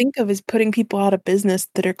I can think of is putting people out of business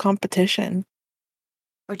that are competition.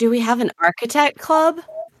 Or do we have an architect club?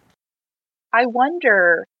 I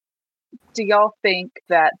wonder, do y'all think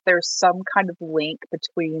that there's some kind of link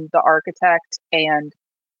between the architect and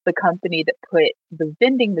the company that put the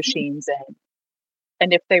vending machines in?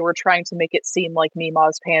 And if they were trying to make it seem like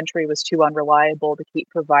Mima's Pantry was too unreliable to keep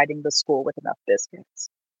providing the school with enough biscuits.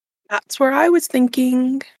 That's where I was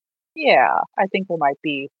thinking. Yeah, I think there might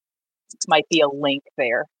be a link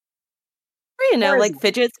there. Or, you know, Or like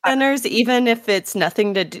fidget spinners, even if it's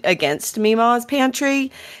nothing against Mima's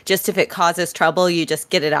Pantry, just if it causes trouble, you just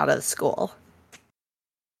get it out of the school.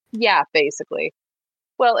 Yeah, basically.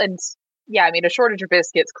 Well, and yeah, I mean, a shortage of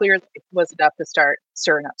biscuits clearly was enough to start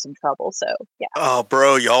stirring up some trouble, so yeah. Oh,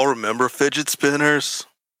 bro, y'all remember fidget spinners?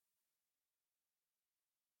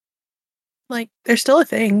 Like, they're still a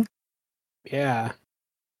thing. Yeah.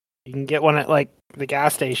 You can get one at, like, the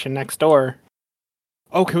gas station next door.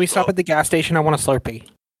 Oh, can we stop at the gas station? I want a Slurpee.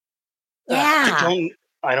 Yeah.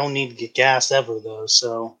 I don't need to get gas ever though,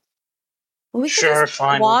 so Well, we could sure, just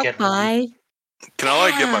fine, we'll walk get one. by. Can I,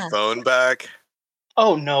 like, get my Yeah. phone back?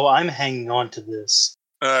 Oh no, I'm hanging on to this.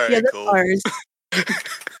 All right, Yeah, that's cool. ours.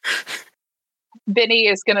 Benny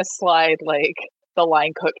is gonna slide like the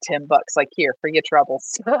line cook $10, like, here for your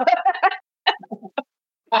troubles.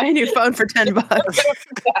 Buy a new phone for $10.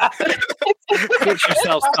 Get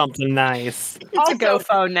yourself something nice. It's a Go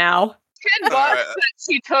phone now. $10 Alright. that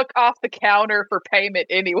she took off the counter for payment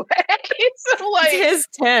anyway. So like, It's his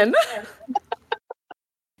 10.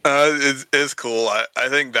 It's cool. I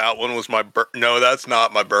think that one was my no, that's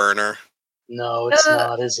not my burner. No, it's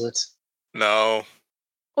not, is it? No.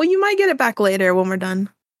 Well, you might get it back later when we're done.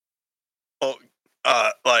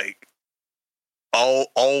 Like, I'll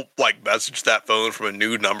like message that phone from a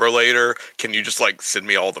new number later. Can you just like send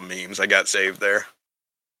me all the memes I got saved there?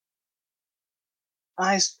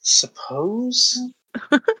 I suppose.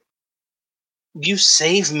 You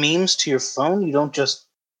save memes to your phone. You don't just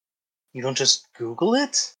Google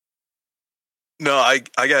it. No, I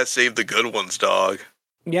gotta save the good ones, dog.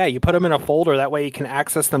 Yeah, you put them in a folder. That way you can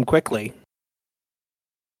access them quickly.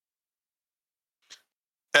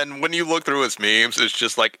 And when you look through his memes, it's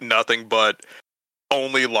just like nothing but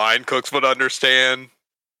only line cooks would understand,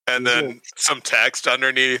 and then some text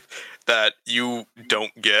underneath that you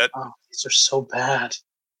don't get. Oh, these are so bad.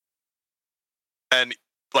 And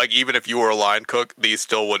like, even if you were a line cook, these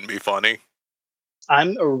still wouldn't be funny.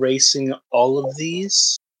 I'm erasing all of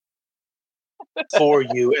these for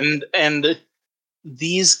you, and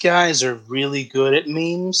these guys are really good at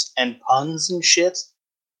memes and puns and shit.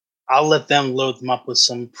 I'll let them load them up with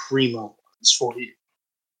some primo ones for you.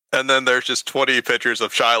 And then there's just 20 pictures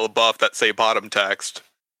of Shia LaBeouf that say bottom text.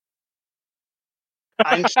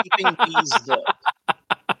 I'm keeping these though.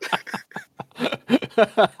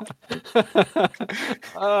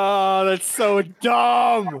 Oh, that's so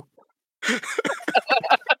dumb.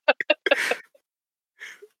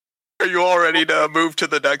 Are you all ready to move to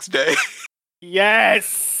the next day?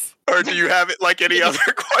 Yes. Or do you have like any other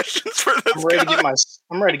questions for this I'm ready guy?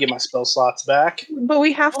 I'm ready to get my spell slots back. But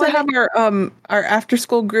we have to have our after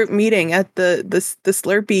school group meeting at the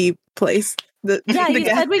Slurpee place. Yeah, you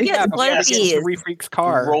said we get Slurpees. Freak's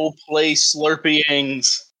car. Role play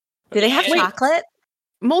Slurpeeings. Do they have Wait. chocolate?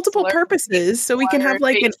 Multiple Slurpee. purposes, so we can have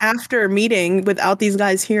like an after meeting without these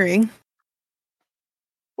guys hearing.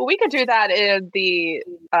 well, we could do that in the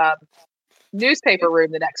newspaper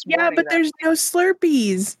room the next Yeah, morning. but then. there's no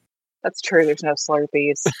Slurpees. That's true. There's no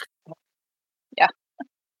Slurpees.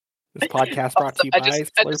 This podcast brought to you I by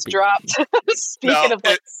just Slurpee. dropped. Speaking No, of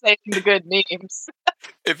like saying the good memes.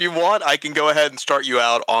 If you want, I can go ahead and start you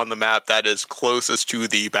out on the map that is closest to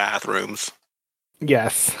the bathrooms.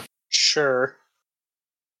 Yes. Sure.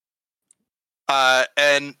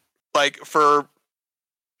 And like, for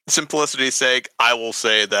simplicity's sake, I will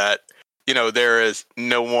say that, you know, there is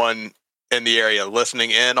no one in the area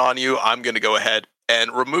listening in on you. I'm going to go ahead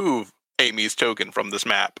and remove Amy's token from this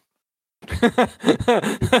map. Maybe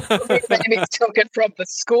taken from the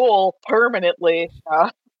school permanently.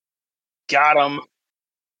 Got him.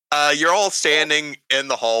 You're all standing in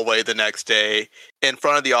the hallway the next day in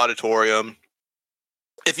front of the auditorium.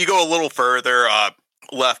 If you go a little further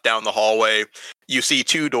left down the hallway, you see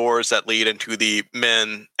two doors that lead into the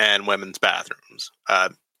men and women's bathrooms.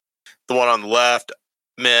 The one on the left,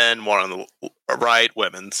 men, one on the right,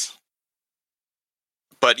 women's.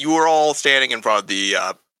 But you are all standing in front of the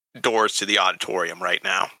doors to the auditorium right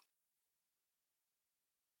now.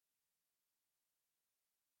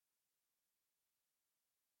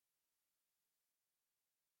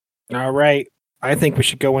 All right. I think we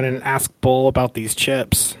should go in and ask Bull about these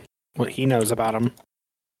chips. What he knows about them.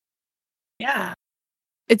 Yeah.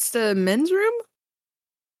 It's the men's room?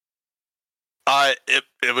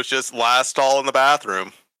 It was just last stall in the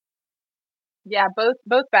bathroom. Yeah,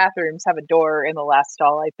 both bathrooms have a door in the last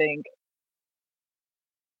stall, I think.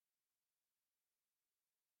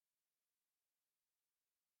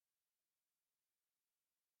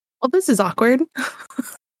 Well, this is awkward.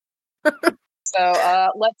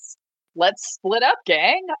 So let's split up,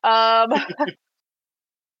 gang.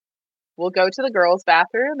 We'll go to the girls'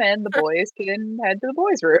 bathroom, and the boys can head to the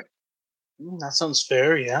boys' room. That sounds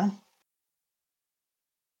fair, yeah.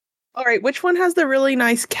 All right, which one has the really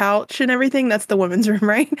nice couch and everything? That's the women's room,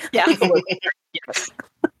 right? Yeah.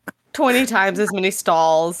 20 times as many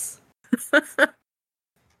stalls.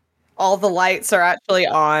 All the lights are actually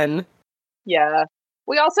on. Yeah.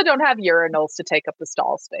 We also don't have urinals to take up the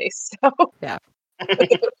stall space. So. Yeah.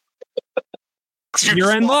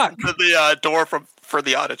 You're in luck. The door for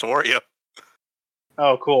the auditorium.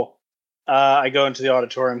 Oh, cool. I go into the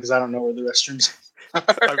auditorium because I don't know where the restrooms are.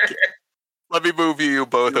 Okay. Let me move you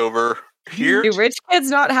both over here. Do rich kids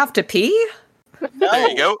not have to pee? There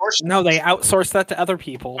you go. No, they outsource that to other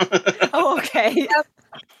people. Oh, okay.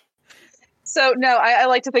 So, no, I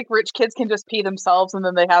like to think rich kids can just pee themselves and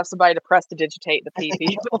then they have somebody to prestidigitate the pee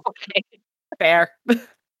people. Okay. Fair.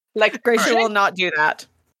 Like, Gracia will not do that.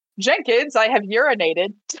 Jenkins, I have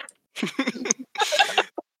urinated.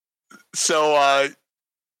 So,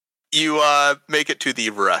 you make it to the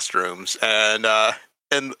restrooms, and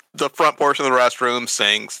in the front portion of the restroom,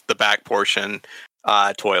 sinks. The back portion,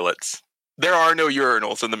 toilets. There are no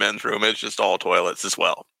urinals in the men's room. It's just all toilets as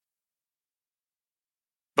well.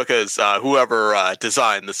 Because whoever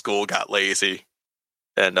designed the school got lazy,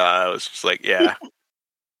 and I was just like, yeah,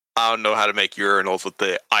 I don't know how to make urinals with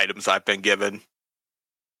the items I've been given.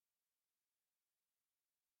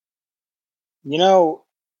 You know,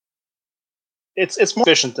 it's more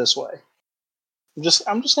efficient this way. I'm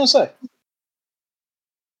just gonna say.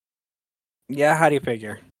 Yeah, how do you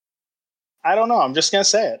figure? I don't know. I'm just gonna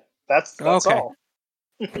say it. That's Okay. all.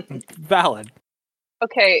 Valid.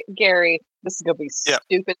 Okay, Gary, this is going to be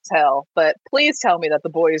stupid as hell, but please tell me that the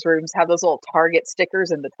boys' rooms have those little Target stickers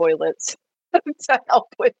in the toilets to help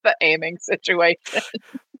with the aiming situation.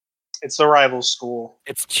 It's a rival school.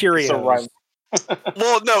 It's Cheerios. It's a rival.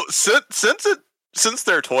 Well, no, since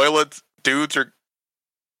they're toilets, dudes are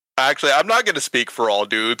actually. I'm not going to speak for all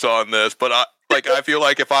dudes on this, but I feel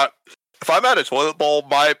like if I'm at a toilet bowl,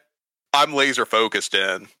 I'm laser focused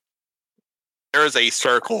in. There is a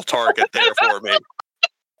circle target there for me.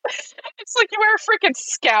 It's like you wear a freaking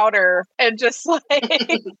scouter and just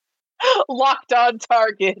like locked on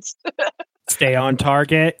target. Stay on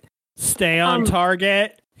target. Stay on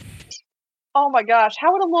target. Oh my gosh,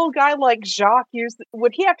 how would a little guy like Jacques use?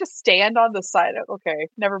 Would he have to stand on the side of? Okay,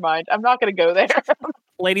 never mind. I'm not going to go there.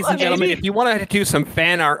 Ladies and gentlemen, if you want to do some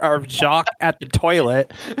fan art of Jacques at the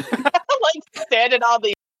toilet, like standing on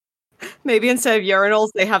the. Maybe instead of urinals,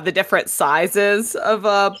 they have the different sizes of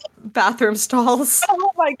bathroom stalls.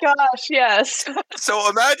 Oh my gosh, yes. So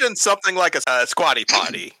imagine something like a squatty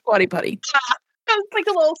potty. Squatty potty. It's like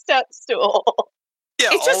a little step stool. Yeah,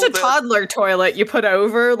 It's just a toddler toilet you put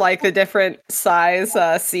over like the different size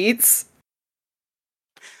seats.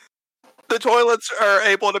 The toilets are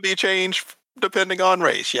able to be changed depending on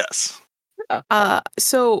race, yes.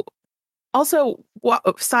 So also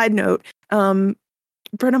side note,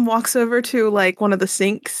 Brenham walks over to like one of the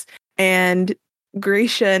sinks, and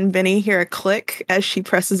Gracia and Benny hear a click as she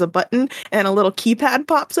presses a button, and a little keypad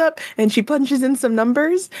pops up, and she punches in some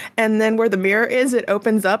numbers, and then where the mirror is, it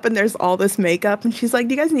opens up, and there's all this makeup, and she's like,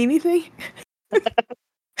 "Do you guys need anything?"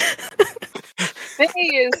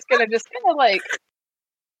 Benny is gonna just kind of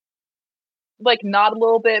like nod a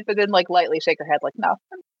little bit, but then like lightly shake her head, like, "No,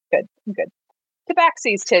 I'm good."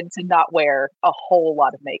 Tabaxis tend to not wear a whole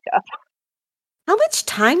lot of makeup. How much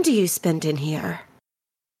time do you spend in here?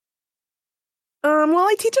 Well,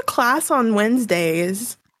 I teach a class on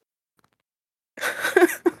Wednesdays.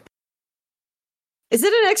 Is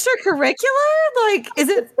it an extracurricular? Like, is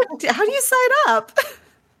it? How do you sign up?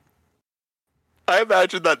 I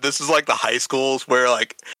imagine that this is like the high schools where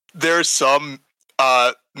like there's some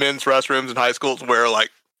men's restrooms in high schools where like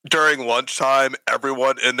during lunchtime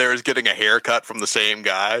everyone in there is getting a haircut from the same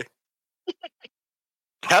guy.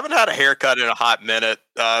 Haven't had a haircut in a hot minute.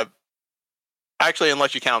 Actually,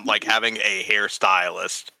 unless you count like having a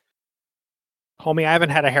hairstylist. Homie, I haven't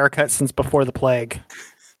had a haircut since before the plague.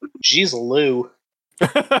 Jeez, Lou.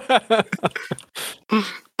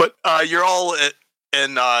 But you're all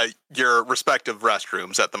in your respective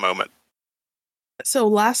restrooms at the moment. So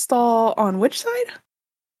last stall on which side?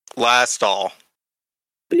 Last stall.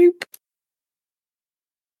 Bloop.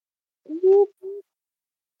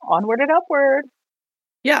 Onward and upward.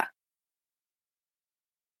 Yeah.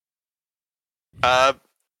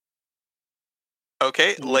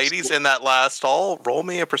 Okay, ladies in that last stall, roll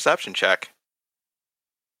me a perception check.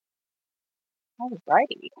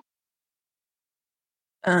 Alrighty.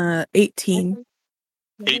 18.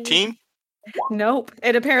 18? Nope.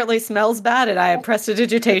 It apparently smells bad, and I have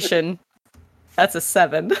prestidigitation. That's a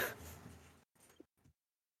 7.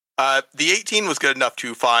 The 18 was good enough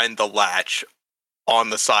to find the latch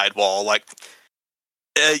on the sidewall. Like,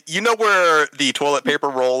 you know where the toilet paper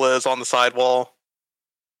roll is on the sidewall?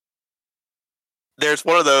 There's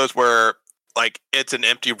one of those where, like, it's an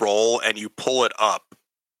empty roll and you pull it up.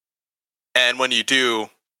 And when you do,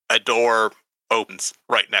 a door opens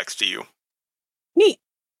right next to you. Neat.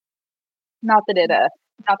 Not that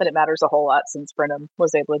it matters a whole lot since Brenham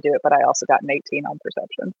was able to do it, but I also got an 18 on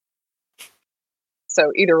perception.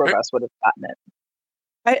 So either of us would have gotten it.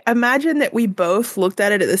 I imagine that we both looked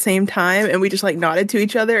at it at the same time and we just like nodded to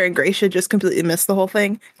each other and Gracia just completely missed the whole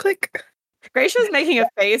thing. Click. Gracia's making a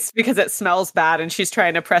face because it smells bad, and she's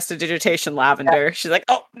trying to prestidigitation lavender. She's like,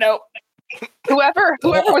 "Oh no!" Whoever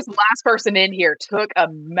was the last person in here took a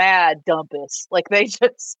mad dumpus. Like they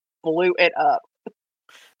just blew it up.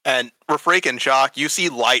 And Rafrake and Jacques, you see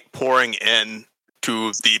light pouring in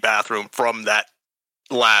to the bathroom from that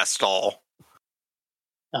last stall.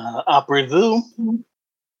 Après-vous.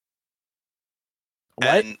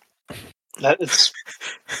 What? And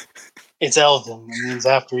It's Elven. It means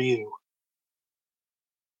after you.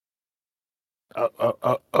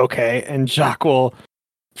 Okay, and Jacques will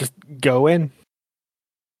just go in.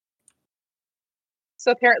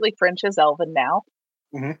 So apparently French is Elven now.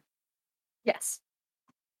 Yes,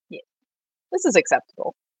 This is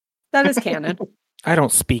acceptable. that is canon. I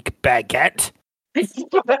don't speak baguette. I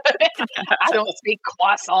don't speak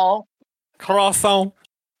croissant. Croissant.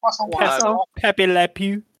 Croissant. Pepe Le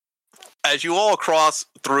Pew. As you all cross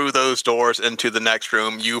through those doors into the next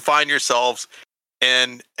room, you find yourselves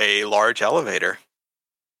in a large elevator.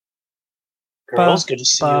 Girls, good to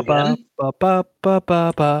see you again.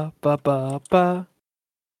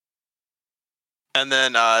 And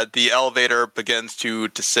then the elevator begins to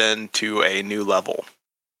descend to a new level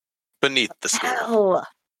beneath the school. Hell.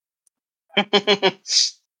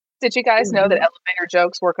 Did you guys know that elevator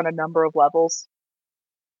jokes work on a number of levels?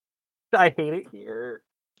 I hate it here.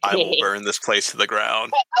 I will burn this place to the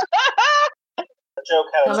ground. The joke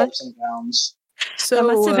has ups and downs. So That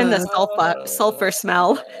must have been the sulfur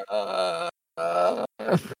smell.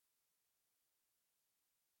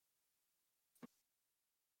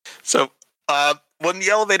 So, when the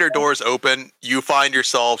elevator doors open, you find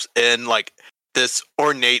yourselves in like this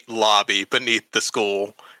ornate lobby beneath the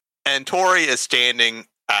school, and Tori is standing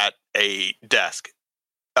at a desk.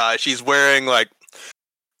 She's wearing like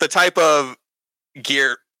the type of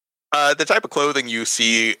gear, the type of clothing you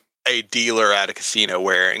see a dealer at a casino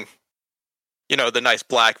wearing. You know, the nice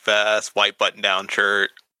black vest, white button-down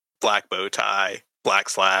shirt, black bow tie, black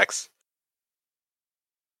slacks.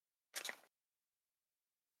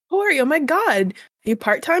 Tori, oh my god. Are you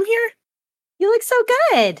part-time here? You look so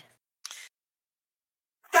good.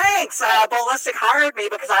 Thanks. Ballistic hired me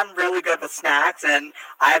because I'm really good with snacks, and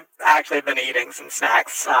I've actually been eating some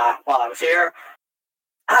snacks while I was here.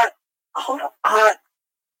 Hold on.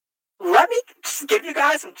 Let me just give you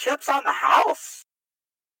guys some chips on the house.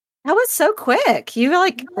 That was so quick. You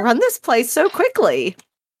like run this place so quickly.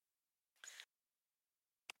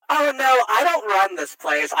 Oh no, I don't run this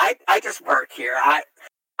place. I just work here.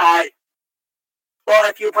 Well,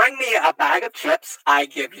 if you bring me a bag of chips, I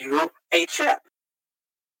give you a chip.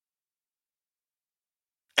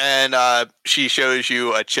 And she shows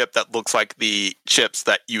you a chip that looks like the chips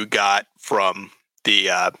that you got from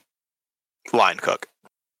the line cook.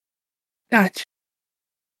 Gotcha.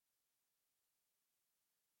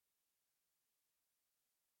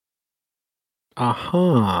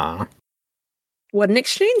 Uh-huh. What an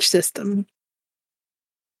exchange system.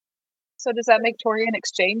 So does that make Tori an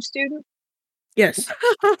exchange student? Yes.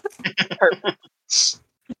 Perfect.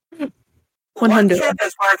 100. One chip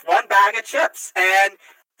is worth 1 bag of chips, and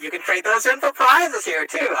you can trade those in for prizes here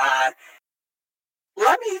too.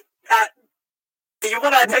 Let me. Do you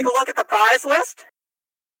want to take a look at the prize list?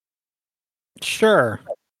 Sure.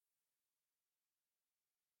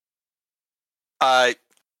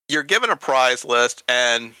 You're given a prize list,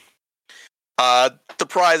 and the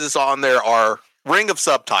prizes on there are Ring of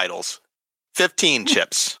Subtitles, 15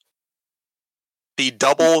 chips. The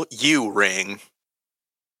Double U Ring,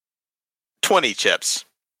 20 chips.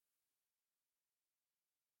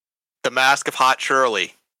 The Mask of Hot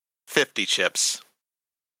Shirley, 50 chips.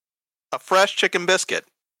 A Fresh Chicken Biscuit,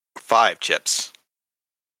 5 chips.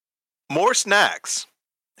 More snacks,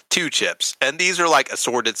 2 chips. And these are like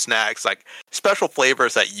assorted snacks, like special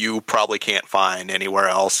flavors that you probably can't find anywhere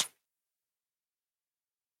else.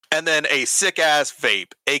 And then a sick-ass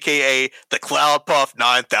vape, aka the Cloud Puff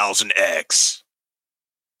 9000X.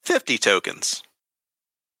 50 tokens.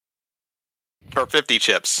 Or 50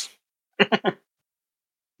 chips.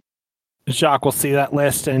 Jacques will see that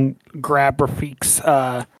list and grab Rafiq's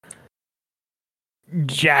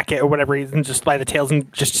jacket or whatever he's and just by the tails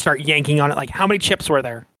and just start yanking on it. Like, how many chips were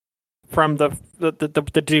there from the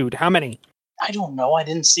dude? How many? I don't know. I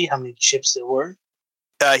didn't see how many chips there were.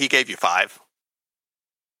 He gave you 5.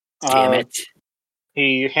 Damn it.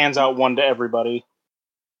 He hands out 1 to everybody.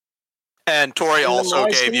 And Tori And the also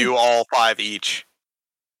lies gave to you all 5 each.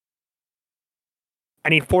 I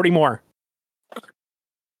need 40 more.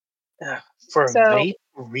 For a So- vape?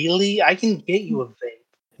 Really? I can get you a vape.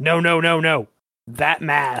 No. That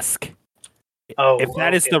mask. Oh, If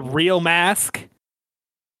that is okay. the real mask,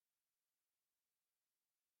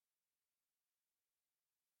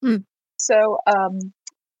 So,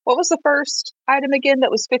 what was the first item again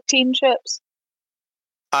that was 15 chips?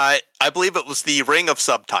 I believe it was the Ring of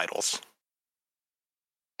Subtitles.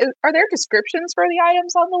 Are there descriptions for the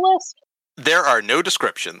items on the list? There are no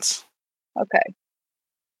descriptions. Okay.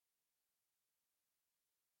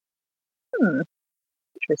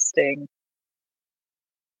 Interesting.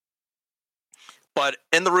 But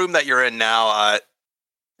in the room that you're in now,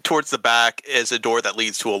 towards the back is a door that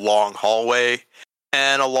leads to a long hallway.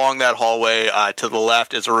 And along that hallway, to the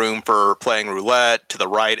left is a room for playing roulette. To the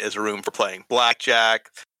right is a room for playing blackjack.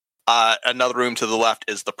 Another room to the left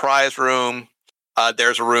is the prize room.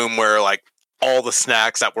 There's a room where like all the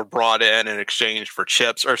snacks that were brought in exchange for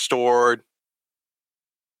chips are stored.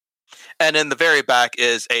 And in the very back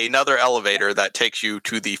is another elevator that takes you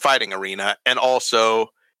to the fighting arena, and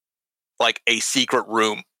also like a secret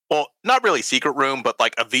room. Well, not really secret room, but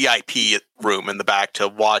like a VIP room in the back to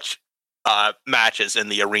watch matches in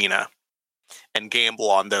the arena and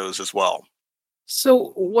gamble on those as well.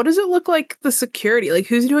 So, what does it look like the security? Like,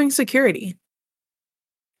 who's doing security?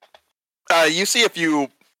 You see a few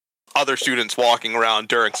other students walking around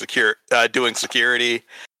during doing security.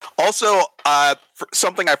 Also,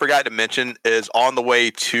 something I forgot to mention is on the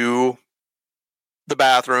way to the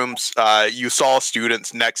bathrooms, you saw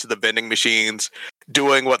students next to the vending machines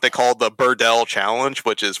doing what they call the Burdell Challenge,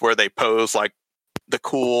 which is where they pose like the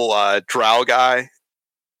cool drow guy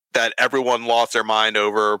that everyone lost their mind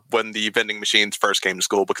over when the vending machines first came to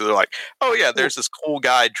school, because they're like, oh yeah, there's this cool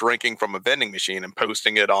guy drinking from a vending machine and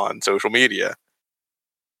posting it on social media.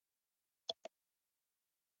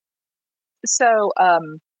 So,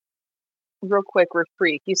 real quick,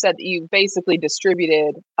 Rafiq, you said that you basically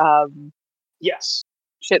distributed Yes.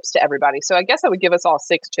 chips to everybody. So I guess that would give us all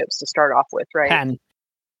 6 chips to start off with, right? 10.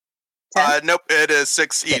 10? Nope, it is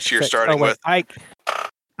 6 each you're Six. starting Oh, wait, with.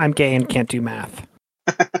 I'm gay and can't do math.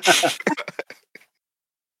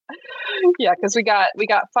 Yeah, because we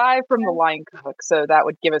got 5 from the line cook, so that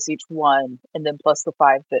would give us each 1, and then plus the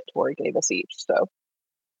 5 that Tori gave us each. So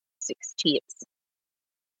 6 chips.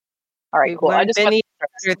 All right, cool. I just Benny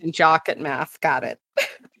wanted is better than Jock at math. Got it.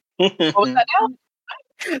 what was that now?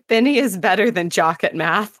 Benny is better than Jock at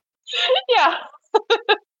math. Yeah.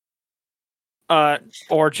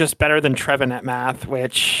 Or just better than Trevin at math,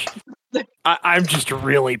 which I'm just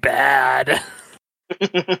really bad.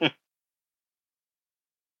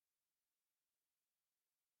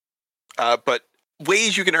 But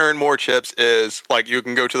ways you can earn more chips is like you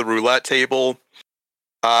can go to the roulette table.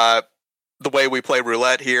 The way we play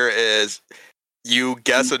roulette here is you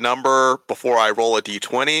guess a number before I roll a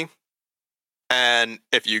d20. And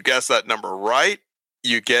if you guess that number right,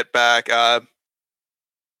 you get back,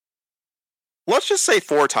 let's just say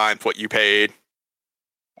 4 times what you paid.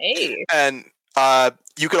 Hey. And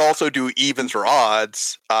you could also do evens or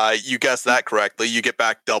odds. You guess that correctly, you get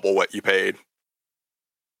back double what you paid.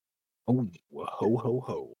 Oh, ho, ho,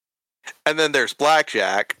 ho. And then there's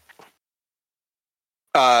blackjack,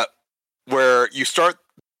 where you start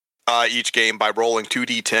each game by rolling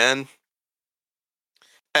 2d10,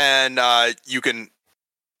 and you can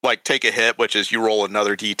like take a hit, which is you roll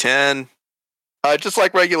another d10. Just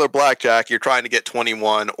like regular blackjack, you're trying to get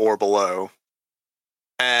 21 or below,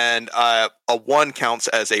 and a 1 counts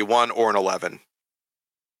as a 1 or an 11.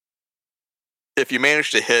 If you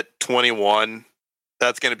manage to hit 21,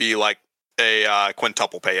 that's going to be like a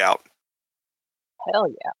quintuple payout. Hell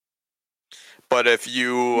yeah. But if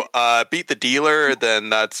you beat the dealer, then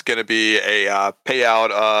that's going to be a payout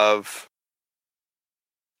of...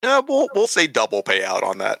 we'll say double payout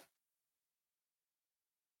on that.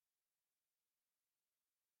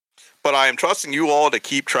 But I am trusting you all to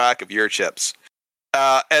keep track of your chips.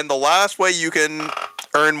 And the last way you can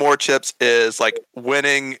earn more chips is like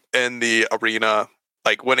winning in the arena,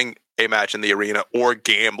 like winning a match in the arena or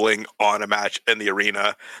gambling on a match in the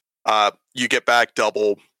arena. You get back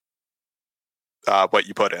double what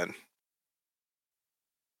you put in.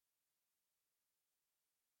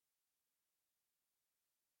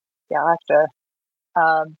 Gotcha.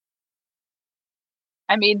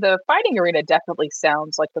 I mean, the fighting arena definitely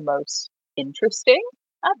sounds like the most interesting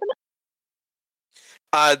at the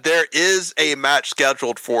There is a match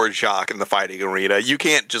scheduled for Jacques in the fighting arena. You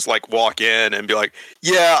can't just like walk in and be like,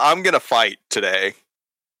 yeah, I'm going to fight today.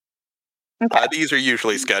 Okay. These are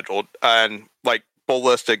usually scheduled, and like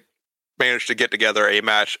Ballistic managed to get together a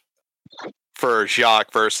match for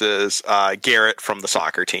Jacques versus Garrett from the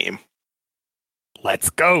soccer team. Let's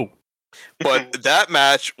go. But that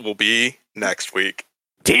match will be next week.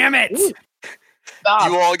 Damn it! You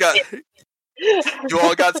all got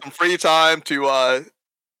some free time to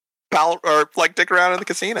dick around in the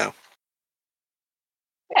casino.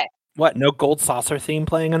 What? No gold saucer theme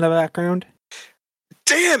playing in the background?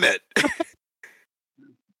 Damn it!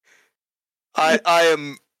 I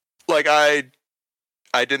am like I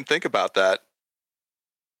didn't think about that.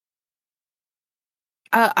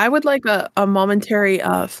 I would like a momentary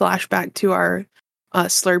flashback to our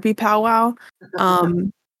Slurpee powwow.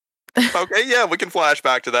 Okay, yeah, we can flash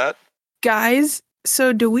back to that. Guys,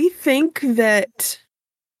 so do we think that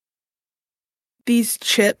these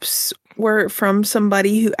chips were from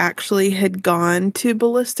somebody who actually had gone to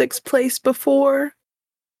Ballistic's place before?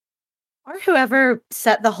 Or whoever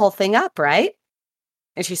set the whole thing up, right?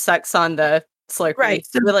 And she sucks on the Slurpee Right,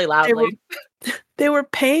 so really loudly. They were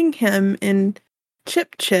paying him in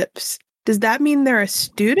chips. Does that mean they're a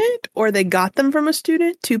student, or they got them from a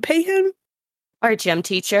student to pay him? Or a gym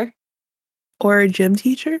teacher. Or a gym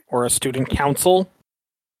teacher? Or a student council?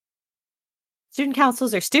 Student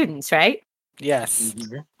councils are students, right? Yes.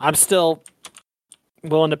 Mm-hmm. I'm still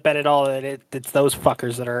willing to bet it all that it's those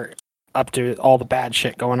fuckers that are up to all the bad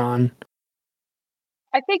shit going on.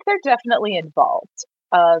 I think they're definitely involved.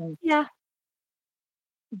 Yeah.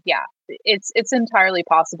 Yeah, it's entirely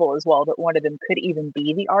possible as well that one of them could even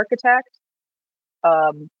be the architect.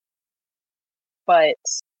 But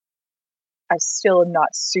I still am not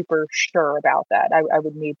super sure about that. I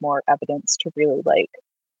would need more evidence to really like.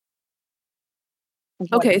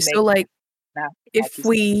 Okay, so like, if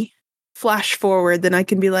we flash forward, then I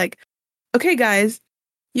can be like, okay, guys,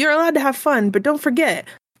 you're allowed to have fun, but don't forget,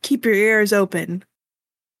 keep your ears open.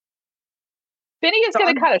 Benny is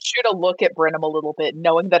going to kind of shoot a look at Brenham a little bit,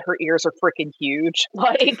 knowing that her ears are freaking huge.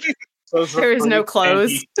 Like, There is no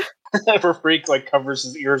clothes. For Freak, like, covers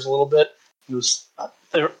his ears a little bit. He was,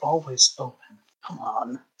 they're always open. Come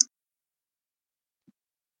on.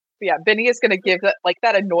 yeah, Benny is going to give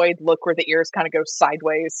that annoyed look where the ears kind of go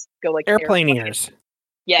sideways, go like Airplane ears.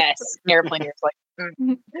 Yes, airplane ears. Like,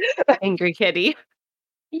 Angry kitty.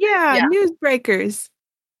 Yeah, newsbreakers.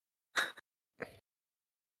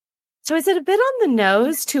 So is it a bit on the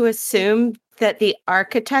nose to assume that the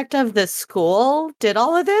architect of the school did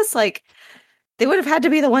all of this? Like, they would have had to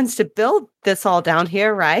be the ones to build this all down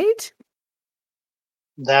here, right?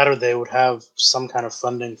 That or they would have some kind of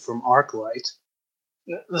funding from ArcLight.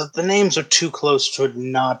 The names are too close to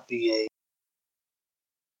not be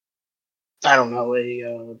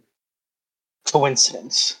a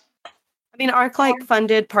coincidence. I mean, ArcLight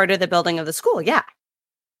funded part of the building of the school, yeah.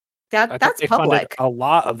 I think That's they funded public. a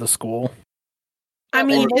lot of the school. I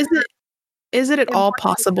mean, is it at all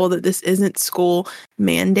possible that this isn't school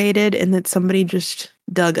mandated and that somebody just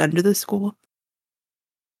dug under the school?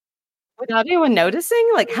 Without anyone noticing?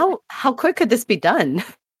 Like, how quick could this be done?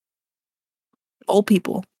 Old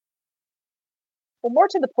people. well, more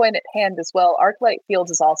to the point at hand as well, ArcLight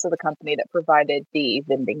Fields is also the company that provided the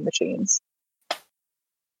vending machines.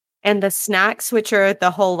 And the snacks, which are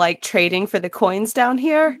the whole, like, trading for the coins down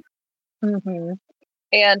here? Mm-hmm.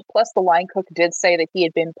 And plus, the line cook did say that he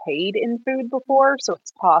had been paid in food before, so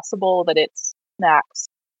it's possible that it's snacks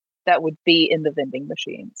that would be in the vending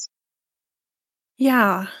machines.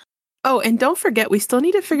 Yeah. Oh, and don't forget, we still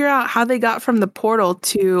need to figure out how they got from the portal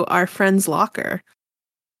to our friend's locker.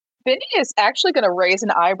 Vinny is actually going to raise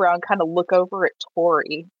an eyebrow and kind of look over at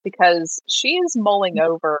Tori because she is mulling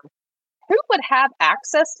over who would have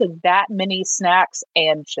access to that many snacks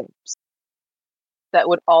and chips that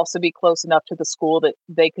would also be close enough to the school that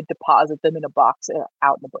they could deposit them in a box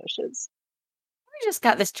out in the bushes. We just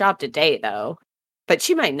got this job today, though. But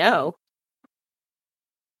she might know.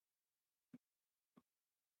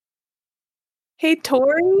 Hey,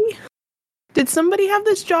 Tori, did somebody have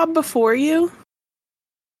this job before you?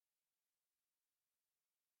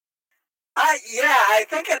 Yeah, I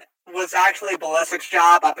think it was actually Ballistic's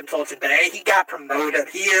job up until today. He got promoted.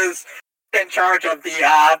 He is in charge of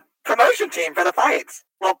the promotion team for the fights.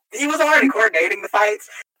 Well, he was already coordinating the fights,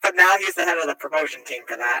 but now he's the head of the promotion team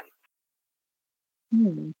for that.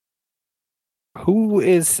 Who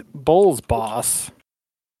is Bull's boss?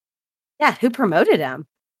 Yeah, who promoted him?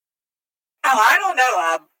 Oh, I don't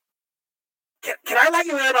know. Can I let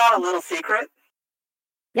you in on a little secret?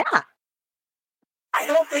 Yeah. I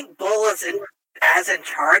don't think Bull is as in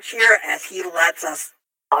charge here as he lets us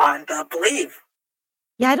on to believe.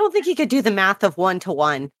 Yeah, I don't think he could do the math of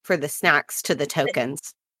 1-to-1 for the snacks to the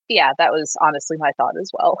tokens. Yeah, that was honestly my thought as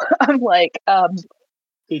well. I'm like,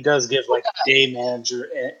 He does give like day manager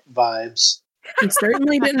vibes. He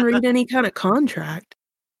certainly didn't read any kind of contract.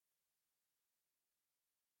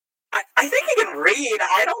 I think he can read.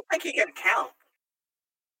 I don't think he can count.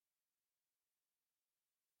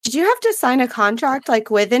 Did you have to sign a contract like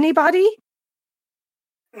with anybody?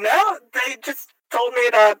 No, they just told me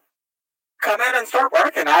to come in and start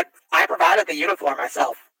working. I provided the uniform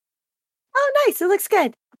myself. Oh, nice. It looks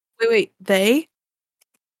good. Wait, they?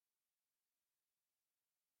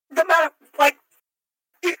 The like,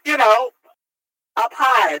 you know, up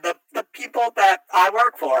high, the people that I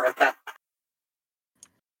work for.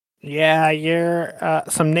 Yeah,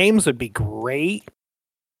 some names would be great.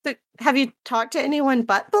 So, have you talked to anyone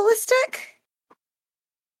but Ballistic?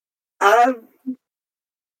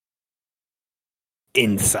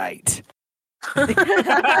 Insight.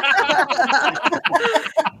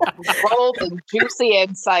 roll the juicy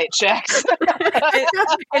insight checks.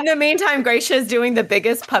 In the meantime, Gracia is doing the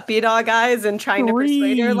biggest puppy dog eyes and trying to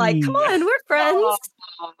persuade her, like, come on, we're friends.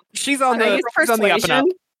 She's on the up and up.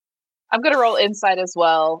 I'm going to roll insight as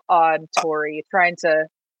well on Tori, trying to...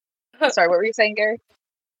 Sorry, what were you saying, Gary?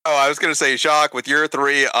 Oh, I was going to say, Jacques, with your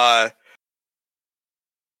 3,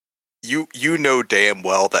 you know damn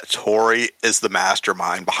well that Tori is the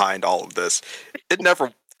mastermind behind all of this. It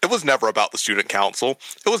was never about the student council.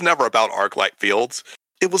 It was never about Arclight Fields.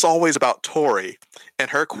 It was always about Tori and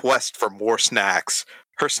her quest for more snacks,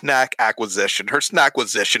 her snack acquisition,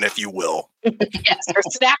 if you will. Yes, her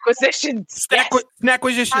snackquisitions.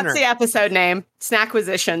 Snackquisitioner. That's the episode name.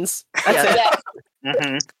 Snackquisitions. That's it.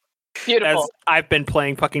 Mm-hmm. Beautiful. As I've been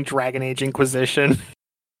playing fucking Dragon Age Inquisition.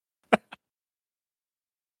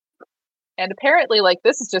 And apparently, like,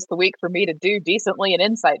 this is just the week for me to do decently in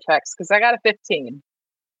insight checks, because I got a 15.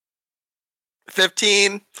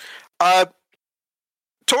 15.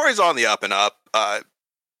 Tori's on the up and up.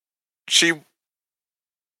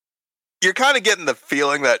 You're kind of getting the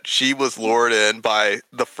feeling that she was lured in by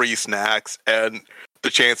the free snacks and the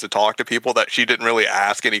chance to talk to people that she didn't really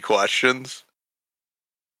ask any questions.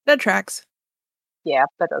 That tracks. Yeah,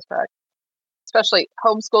 that does track. Especially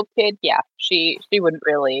homeschooled kid, yeah, she wouldn't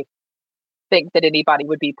really think that anybody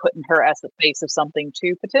would be putting her as the face of something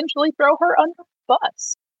to potentially throw her under the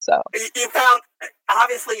bus. So You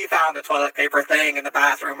found a toilet paper thing in the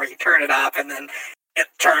bathroom where you turn it up and then it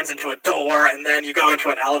turns into a door and then you go into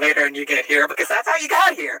an elevator and you get here because that's how you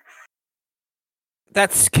got here.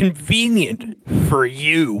 That's convenient for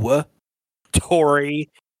you, Tori,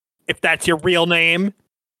 if that's your real name.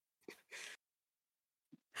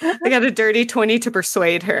 I got a dirty 20 to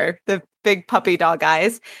persuade her. The big puppy dog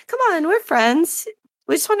eyes. Come on, we're friends.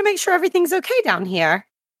 We just want to make sure everything's okay down here.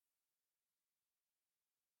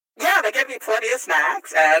 Yeah, they give me plenty of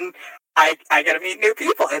snacks and I get to meet new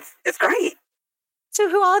people. It's great. So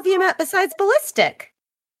who all have you met besides Ballistic?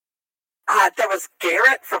 There was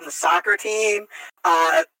Garrett from the soccer team.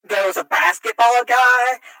 There was a basketball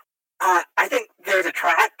guy. I think there's a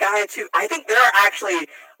track guy too. I think they're actually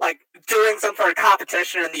like doing some sort of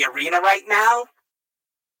competition in the arena right now.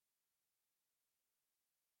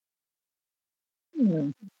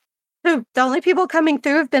 So the only people coming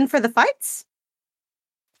through have been for the fights?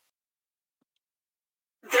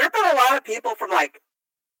 There have been a lot of people from like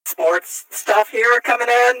sports stuff here coming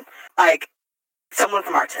in. Like, someone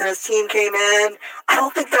from our tennis team came in. I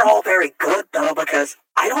don't think they're all very good, though, because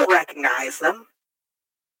I don't recognize them.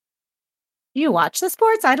 You watch the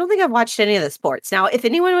sports? I don't think I've watched any of the sports. Now, if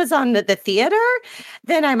anyone was on the theater,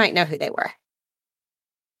 then I might know who they were.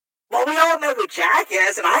 Well, we all know who Jack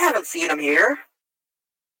is, and I haven't seen him here.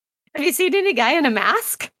 Have you seen any guy in a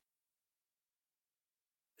mask?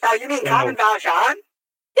 Oh, you mean Common Valjean? I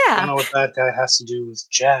don't Yeah. know what that guy has to do with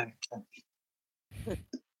Jack.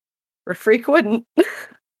 Or Freak wouldn't.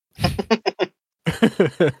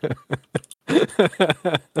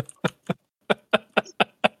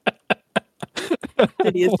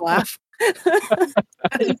 Hideous laugh.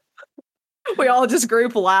 We all just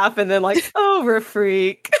group laugh and then like, oh, we're a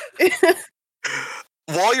freak.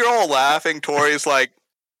 While you're all laughing, Tori's like,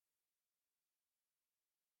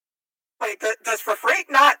 Wait, does For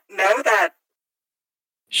Freak not know that?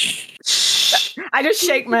 I just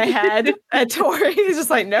shake my head at Tori. He's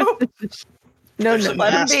just like, nope. No, There's no. a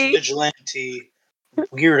let him masked be. vigilante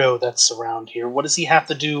weirdo that's around here. What does he have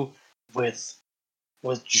to do with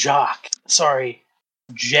Jock? Sorry,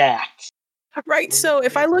 Jack. Right, so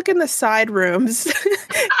if I look in the side rooms,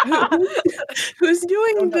 who's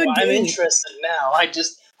doing the I'm game? interested now.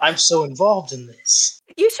 I'm so involved in this.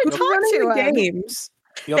 You should Who's talk running to the him. games?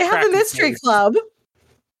 They have a mystery club.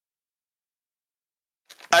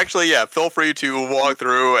 actually, yeah, feel free to walk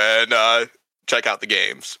through and check out the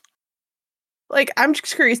games. Like, I'm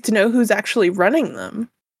just curious to know who's actually running them.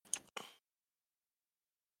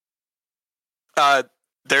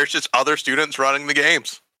 There's just other students running the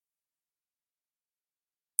games.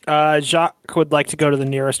 Jacques would like to go to the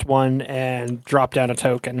nearest one and drop down a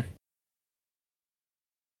token.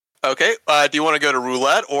 Okay, do you want to go to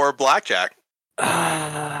roulette or blackjack?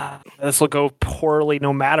 This will go poorly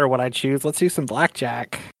no matter what I choose. Let's do some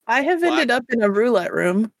blackjack. I have ended up in a roulette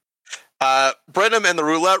room. Brenham, in the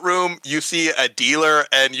roulette room, you see a dealer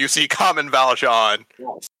and you see Common Valjean.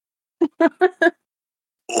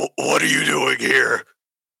 What are you doing here?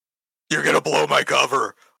 You're gonna blow my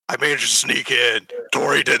cover. I managed to sneak in.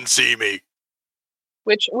 Tori didn't see me.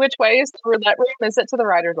 Which way is the roulette room? Is it to the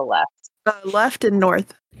right or the left? Left and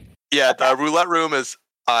north. Yeah, the roulette room is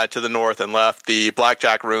to the north and left. The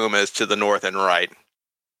blackjack room is to the north and right.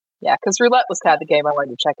 Yeah, because roulette was kind of the game I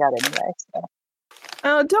wanted to check out anyway. So.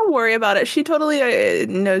 Oh, don't worry about it. She totally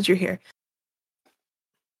knows you're here.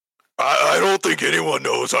 I don't think anyone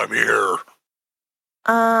knows I'm here.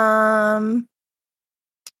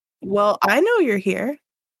 Well, I know you're here.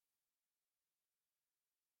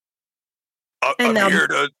 I'm here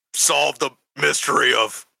to solve the mystery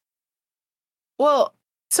of... Well,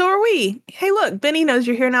 so are we. Hey, look, Benny knows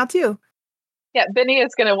you're here now, too. Yeah, Benny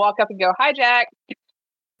is going to walk up and go, "Hi, Jack."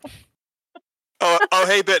 Oh,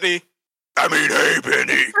 hey, Benny. Hey,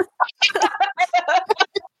 Benny.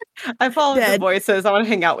 I follow the Dead. voices. I want to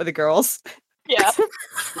hang out with the girls. Yeah.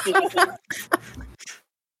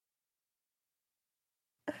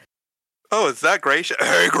 Oh, is that Gracia?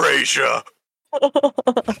 Hey, Gracia.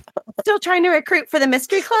 Still trying to recruit for the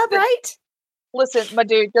mystery club, right? Listen, my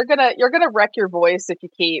dude, you're gonna wreck your voice if you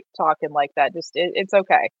keep talking like that. Just it's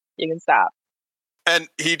okay. You can stop. And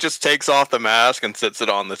he just takes off the mask and sits it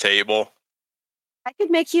on the table. I could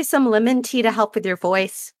make you some lemon tea to help with your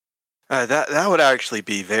voice. That would actually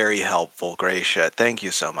be very helpful, Gracia. Thank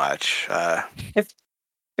you so much. If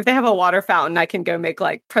they have a water fountain, I can go make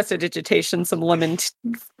like prestidigitation, some lemon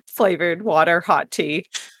flavored water, hot tea.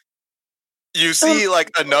 You see,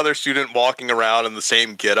 like, another student walking around in the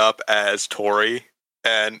same getup as Tori,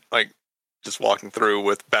 and like just walking through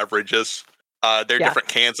with beverages. They're different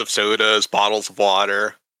cans of sodas, bottles of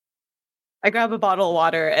water. I grab a bottle of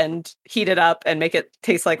water and heat it up and make it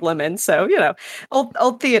taste like lemon. So,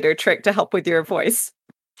 old theater trick to help with your voice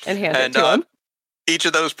and hand it to him. Each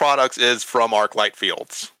of those products is from ArcLight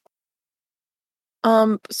Fields.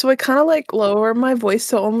 So I kind of like lower my voice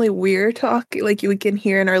so only we're talking, like we can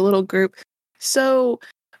hear in our little group. So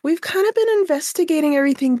we've kind of been investigating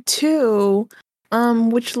everything too,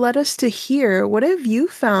 which led us to here. What have you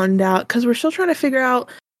found out? Because we're still trying to figure out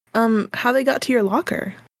how they got to your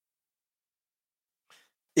locker.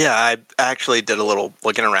 Yeah, I actually did a little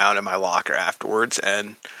looking around in my locker afterwards,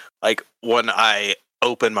 and like when I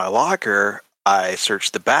opened my locker, I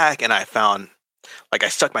searched the back and I found, like, I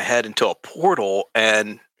stuck my head into a portal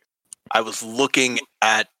and I was looking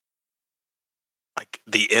at like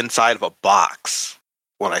the inside of a box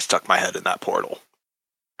when I stuck my head in that portal.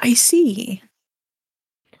 I see.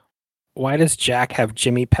 Why does Jack have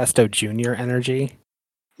Jimmy Pesto Jr. energy?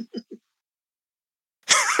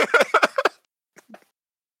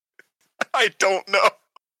 I don't know.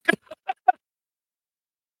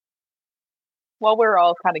 while we're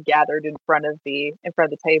all kind of gathered in front of the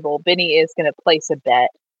table, Benny is going to place a bet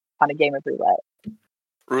on a game of roulette.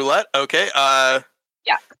 Roulette? Okay. Yeah.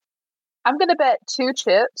 I'm going to bet 2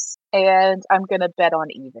 chips, and I'm going to bet on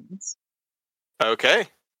evens. Okay.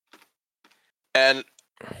 And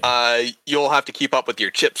you'll have to keep up with your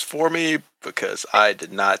chips for me because I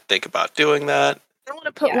did not think about doing that. I want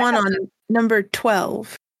to put one on number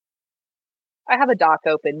 12. I have a doc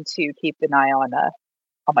open to keep an eye on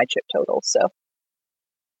my chip totals, so.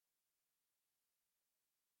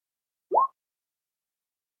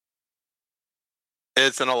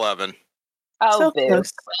 It's an 11. Oh, So boo.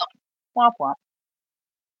 close. Womp womp.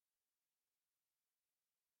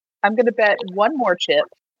 I'm going to bet 1 more chip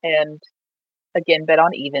and again bet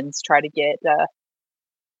on evens. Try to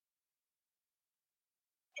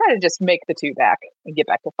just make the 2 back and get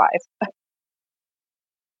back to 5.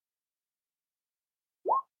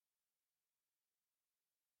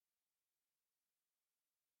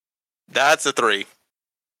 That's a 3.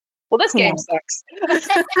 Well, this game sucks.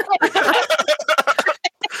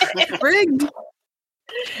 Rigged.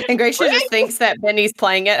 And Gracia just thinks that Benny's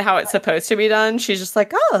playing it how it's supposed to be done. She's just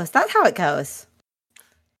like, oh, is that how it goes?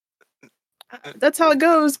 That's how it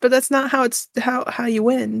goes, but that's not how it's how you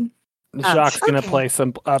win. Jacques gonna okay. play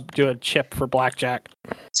some do a chip for blackjack.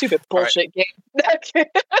 Stupid bullshit game.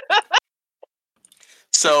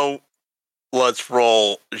 So let's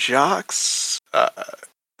roll Jacques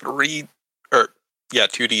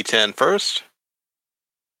 2d10 first.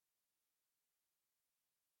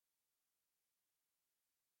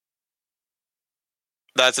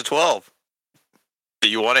 That's a 12. Do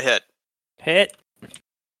you want to hit? Hit.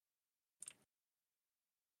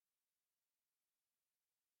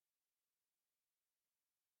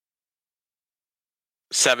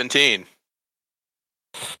 $17.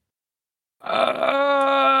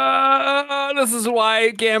 This is why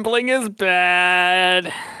gambling is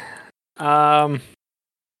bad. Yeah,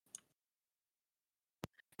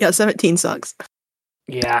 17 sucks.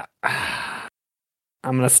 Yeah. I'm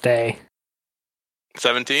gonna stay.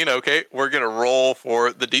 17. Okay, we're gonna roll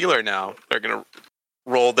for the dealer now. They're gonna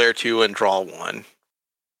roll their 2 and draw 1.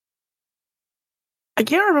 I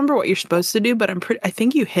can't remember what you're supposed to do, but I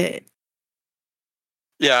think you hit.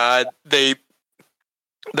 Yeah, they're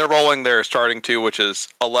rolling their starting 2, which is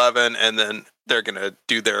 11, and then they're gonna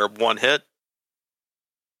do their 1 hit.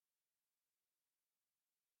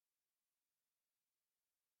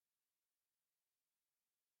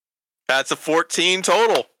 That's a 14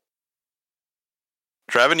 total.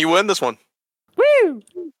 Trevin, you win this one. Woo!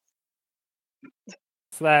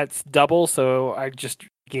 So that's double, so I just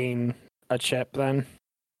gain a chip then.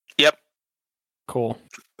 Yep. Cool.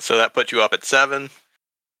 So that puts you up at 7.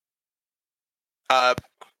 But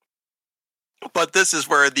this is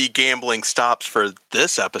where the gambling stops for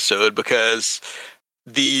this episode because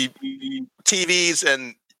the TVs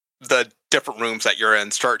and the different rooms that you're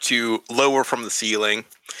in start to lower from the ceiling,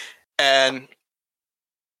 and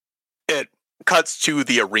it cuts to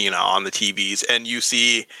the arena on the TVs, and you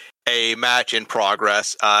see a match in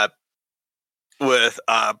progress with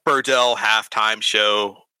Burdell halftime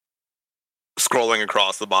show scrolling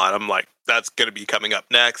across the bottom. Like, that's going to be coming up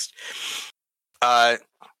next.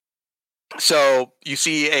 So you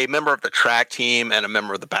see a member of the track team and a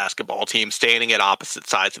member of the basketball team standing at opposite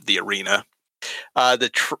sides of the arena.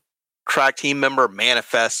 The track team member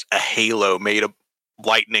manifests a halo made of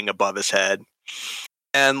lightning above his head.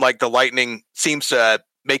 And like the lightning seems to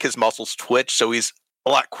make his muscles twitch, so he's a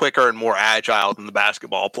lot quicker and more agile than the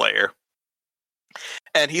basketball player.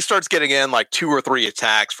 And he starts getting in like 2 or 3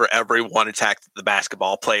 attacks for every 1 attack that the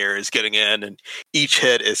basketball player is getting in. And each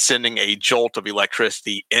hit is sending a jolt of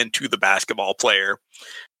electricity into the basketball player.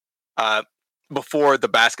 Before the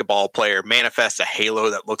basketball player manifests a halo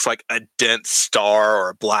that looks like a dense star or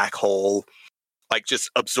a black hole, like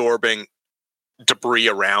just absorbing debris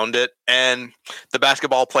around it. And the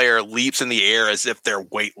basketball player leaps in the air as if they're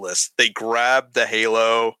weightless. They grab the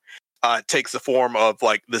halo. It takes the form of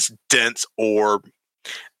like this dense orb.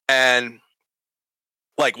 And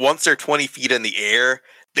like once they're 20 feet in the air,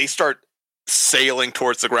 they start sailing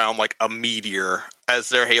towards the ground like a meteor as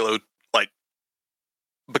their halo like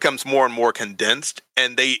becomes more and more condensed,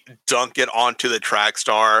 and they dunk it onto the track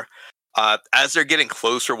star. As they're getting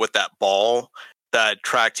closer with that ball, that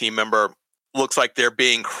track team member looks like they're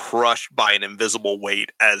being crushed by an invisible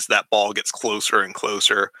weight as that ball gets closer and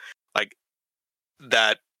closer. Like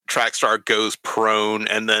that track star goes prone,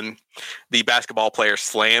 and then the basketball player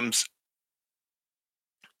slams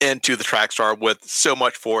into the track star with so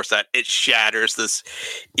much force that it shatters this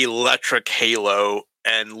electric halo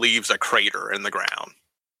and leaves a crater in the ground.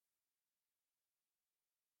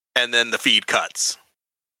 and then the feed cuts.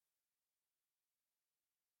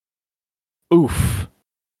 Oof.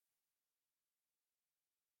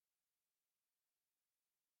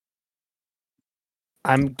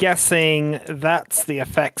 I'm guessing that's the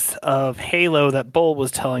effects of Halo that Bull was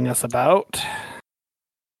telling us about.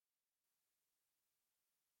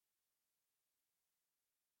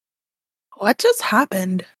 What just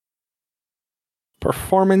happened?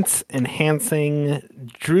 Performance enhancing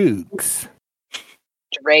drugs.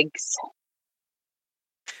 Dregs.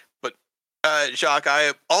 Jacques,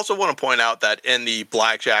 I also want to point out that in the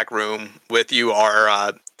blackjack room with you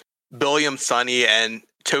are Billiam, Sunny, and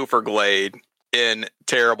Topher Glade in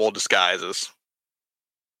terrible disguises.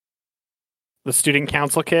 The student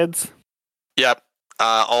council kids? Yep.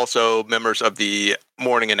 Also members of the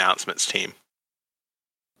morning announcements team.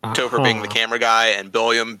 Topher being the camera guy and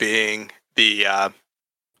Billiam being the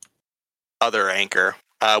other anchor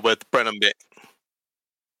with Brenham being...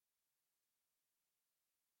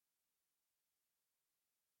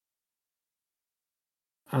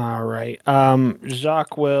 All right.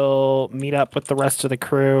 Jacques will meet up with the rest of the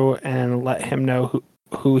crew and let him know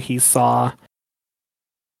who he saw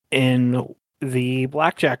in the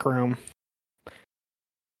blackjack room.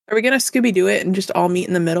 Are we gonna Scooby Doo it and just all meet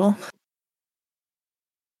in the middle?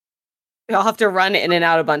 You'll have to run in and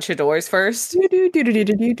out a bunch of doors first. So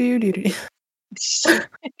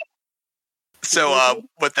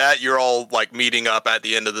with that, you're all like meeting up at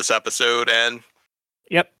the end of this episode, and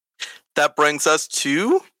yep. That brings us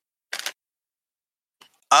to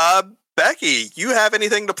Becky. You have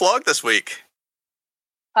anything to plug this week?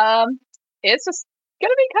 It's just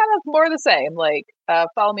gonna be kind of more of the same. Like,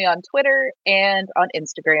 follow me on Twitter and on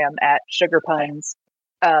Instagram at Sugar Puns.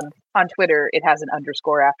 On Twitter, it has an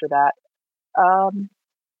underscore after that.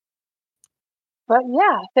 But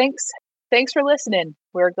yeah, thanks for listening.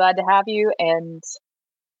 We're glad to have you, and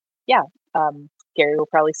yeah, Gary will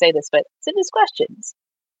probably say this, but send us questions.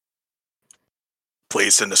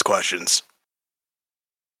 Please send us questions.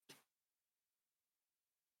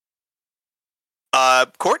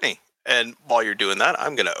 Courtney, and while you're doing that,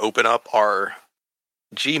 I'm going to open up our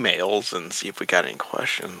Gmails and see if we got any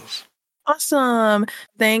questions. Awesome.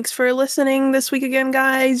 Thanks for listening this week again,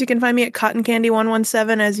 guys. You can find me at Cotton Candy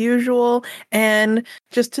 117 as usual. And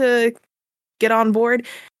just to get on board,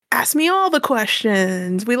 ask me all the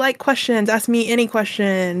questions. We like questions. Ask me any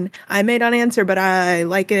question. I may not answer, but I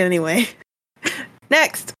like it anyway.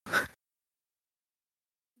 Next.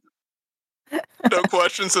 No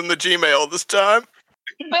questions in the Gmail this time.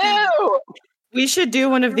 Boo! We should do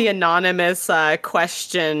one of the anonymous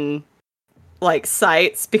question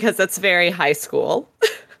sites, because that's very high school.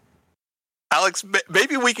 Alex,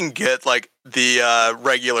 maybe we can get like the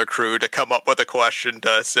regular crew to come up with a question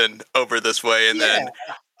to send over this way, and then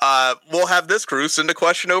we'll have this crew send a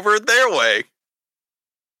question over their way.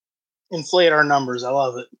 Inflate our numbers. I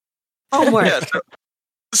love it. Homework. Yeah,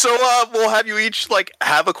 so we'll have you each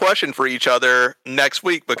have a question for each other next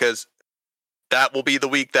week, because that will be the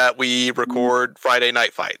week that we record Friday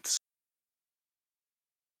Night Fights.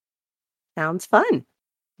 Sounds fun.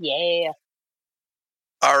 Yeah.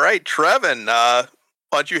 All right, Trevin, why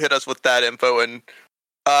don't you hit us with that info? And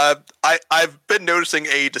I've been noticing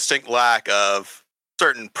a distinct lack of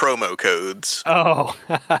certain promo codes. Oh,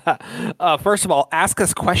 first of all, ask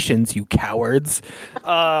us questions, you cowards.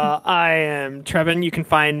 I am Trevin. You can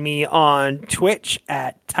find me on Twitch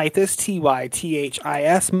at Tythus,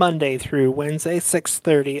 Tythis, Monday through Wednesday,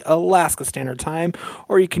 6:30 Alaska Standard Time.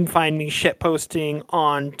 Or you can find me shitposting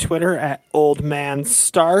on Twitter at Old Man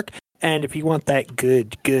Stark. And if you want that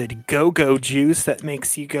good go-go juice that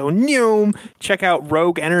makes you go noom, check out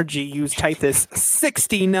Rogue Energy. Use Tythus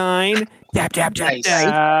 69 dab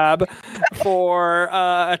for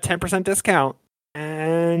a 10% discount.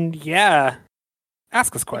 And yeah,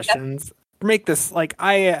 ask us questions. Make this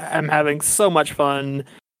I am having so much fun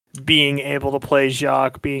being able to play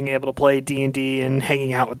Jacques, being able to play D&D, and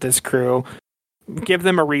hanging out with this crew. Give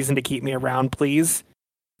them a reason to keep me around, please.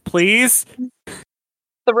 Please.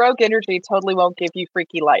 The Rogue Energy totally won't give you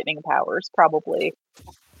freaky lightning powers, probably.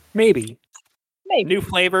 Maybe. Maybe. New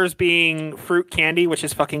flavors being fruit candy, which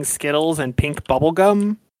is fucking Skittles, and pink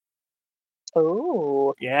bubblegum.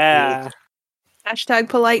 Oh. Yeah. Hashtag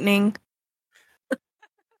politening.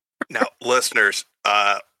 Now, listeners,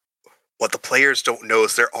 what the players don't know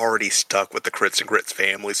is they're already stuck with the Crits and Grits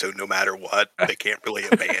family, so no matter what, they can't really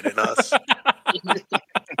abandon us.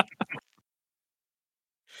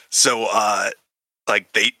 So,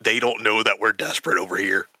 they don't know that we're desperate over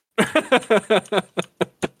here.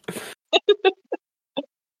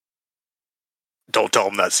 Don't tell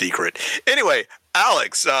them that secret. Anyway,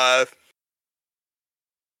 Alex,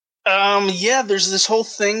 Yeah, there's this whole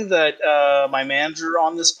thing that my manager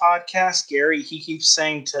on this podcast, Gary, he keeps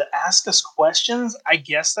saying to ask us questions. I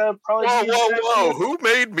guess that would probably be Whoa. Who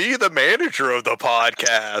made me the manager of the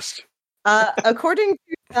podcast? According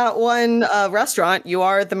to that one restaurant, you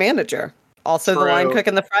are the manager. Also the line cook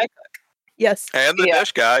and the fry cook. Yes. And the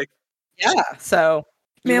dish guy. Yeah, so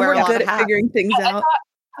you Man, wear a we're lot good of at hats. figuring things out.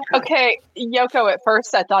 Okay, Yoko, at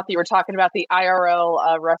first I thought that you were talking about the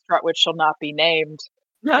IRL restaurant, which shall not be named.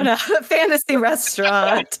 No, fantasy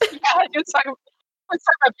restaurant. Yeah, it's talking about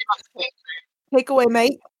Takeaway,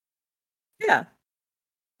 mate. Yeah.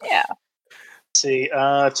 Yeah. See,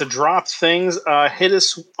 to drop things, hit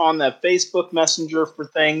us on that Facebook Messenger for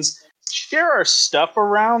things. Share our stuff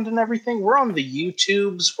around and everything. We're on the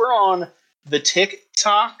YouTubes. We're on the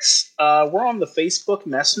TikToks. We're on the Facebook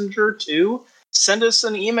Messenger too. Send us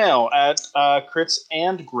an email at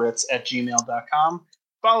critsandgrits@gmail.com.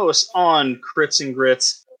 Follow us on Crits and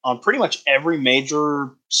Grits on pretty much every major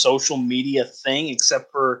social media thing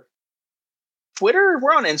except for Twitter.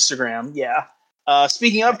 We're on Instagram, yeah.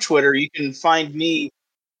 Speaking of Twitter, you can find me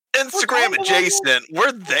Instagram adjacent.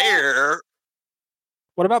 We're there.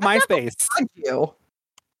 What about MySpace? You.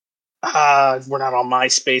 we're not on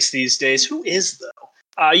MySpace these days. Who is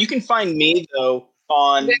though? You can find me though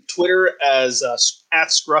on Twitter as at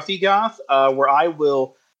ScruffyGoth, where I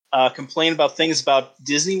will complain about things about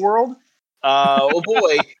Disney World. Oh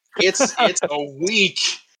boy, it's a week.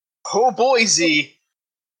 Oh boise.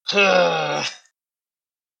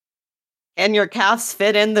 And your calves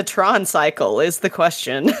fit in the Tron cycle is the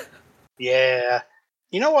question. Yeah.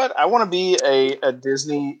 You know what? I want to be a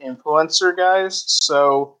Disney influencer, guys.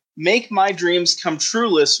 So make my dreams come true,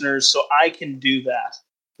 listeners, so I can do that.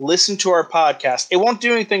 Listen to our podcast. It won't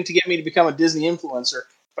do anything to get me to become a Disney influencer,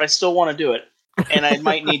 but I still want to do it. And I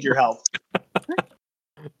might need your help.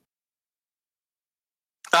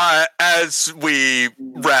 As we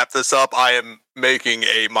wrap this up, I am making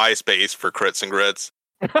a MySpace for Crits and Grits.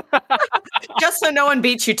 Just so no one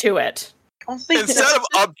beats you to it. Instead of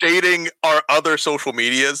updating our other social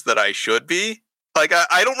medias that I should be, like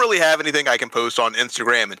I don't really have anything I can post on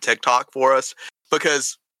Instagram and TikTok for us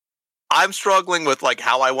because I'm struggling with like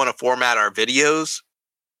how I want to format our videos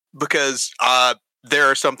because there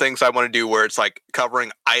are some things I want to do where it's like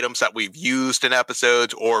covering items that we've used in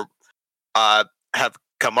episodes or have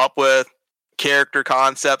come up with, character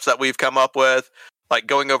concepts that we've come up with, like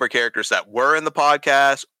going over characters that were in the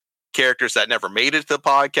podcast, characters that never made it to the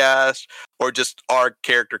podcast, or just our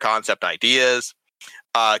character concept ideas.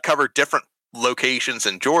 Cover different locations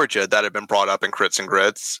in Georgia that have been brought up in Crits and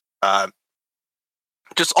Grits.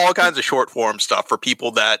 Just all kinds of short form stuff for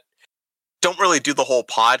people that don't really do the whole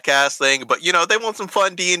podcast thing, but you know, they want some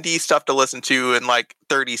fun D&D stuff to listen to in like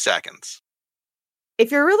 30 seconds.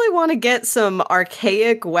 If you really want to get some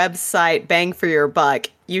archaic website bang for your buck,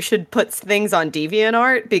 you should put things on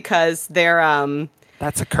DeviantArt because they're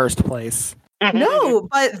That's a cursed place. no,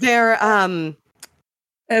 but they're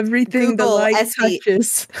Everything Google the light SE.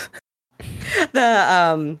 touches.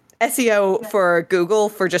 the SEO for Google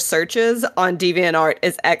for just searches on DeviantArt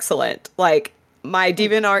is excellent. Like my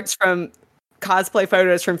DeviantArts from cosplay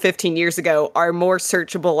photos from 15 years ago are more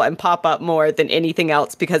searchable and pop up more than anything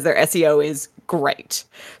else because their SEO is great.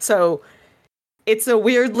 So it's a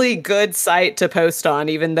weirdly good site to post on,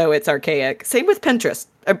 even though it's archaic. Same with Pinterest.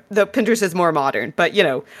 The Pinterest is more modern, but you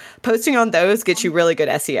know, posting on those gets you really good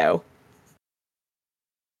SEO.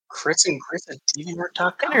 Crits and Grits at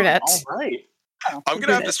DeviantArt.com. Internet. All right. I'm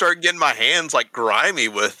gonna have to start getting my hands like grimy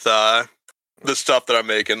with the stuff that I'm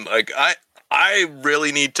making. Like I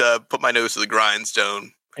really need to put my nose to the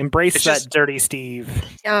grindstone. Embrace It's that just- dirty Steve.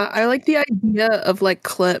 Yeah, I like the idea of like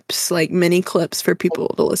clips, like mini clips for people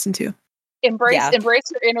to listen to. Embrace Yeah. your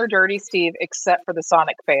inner dirty Steve, except for the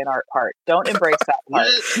Sonic fan art part. Don't embrace that part.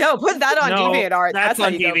 No, put that on No, DeviantArt. That's how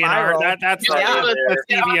on you go DeviantArt. viral. That's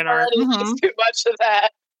Yeah. DeviantArt. It's too much of that.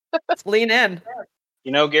 Lean in.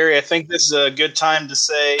 You know, Gary, I think this is a good time to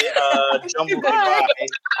say jumble goodbye.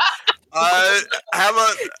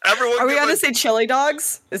 Everyone. Are we give going to a- say chili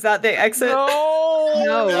dogs? Is that the exit?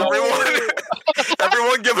 No.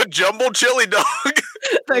 Everyone give a jumble chili dog.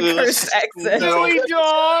 The cursed exit. No.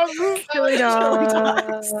 Chili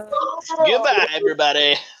dogs. Goodbye,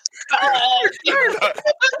 everybody.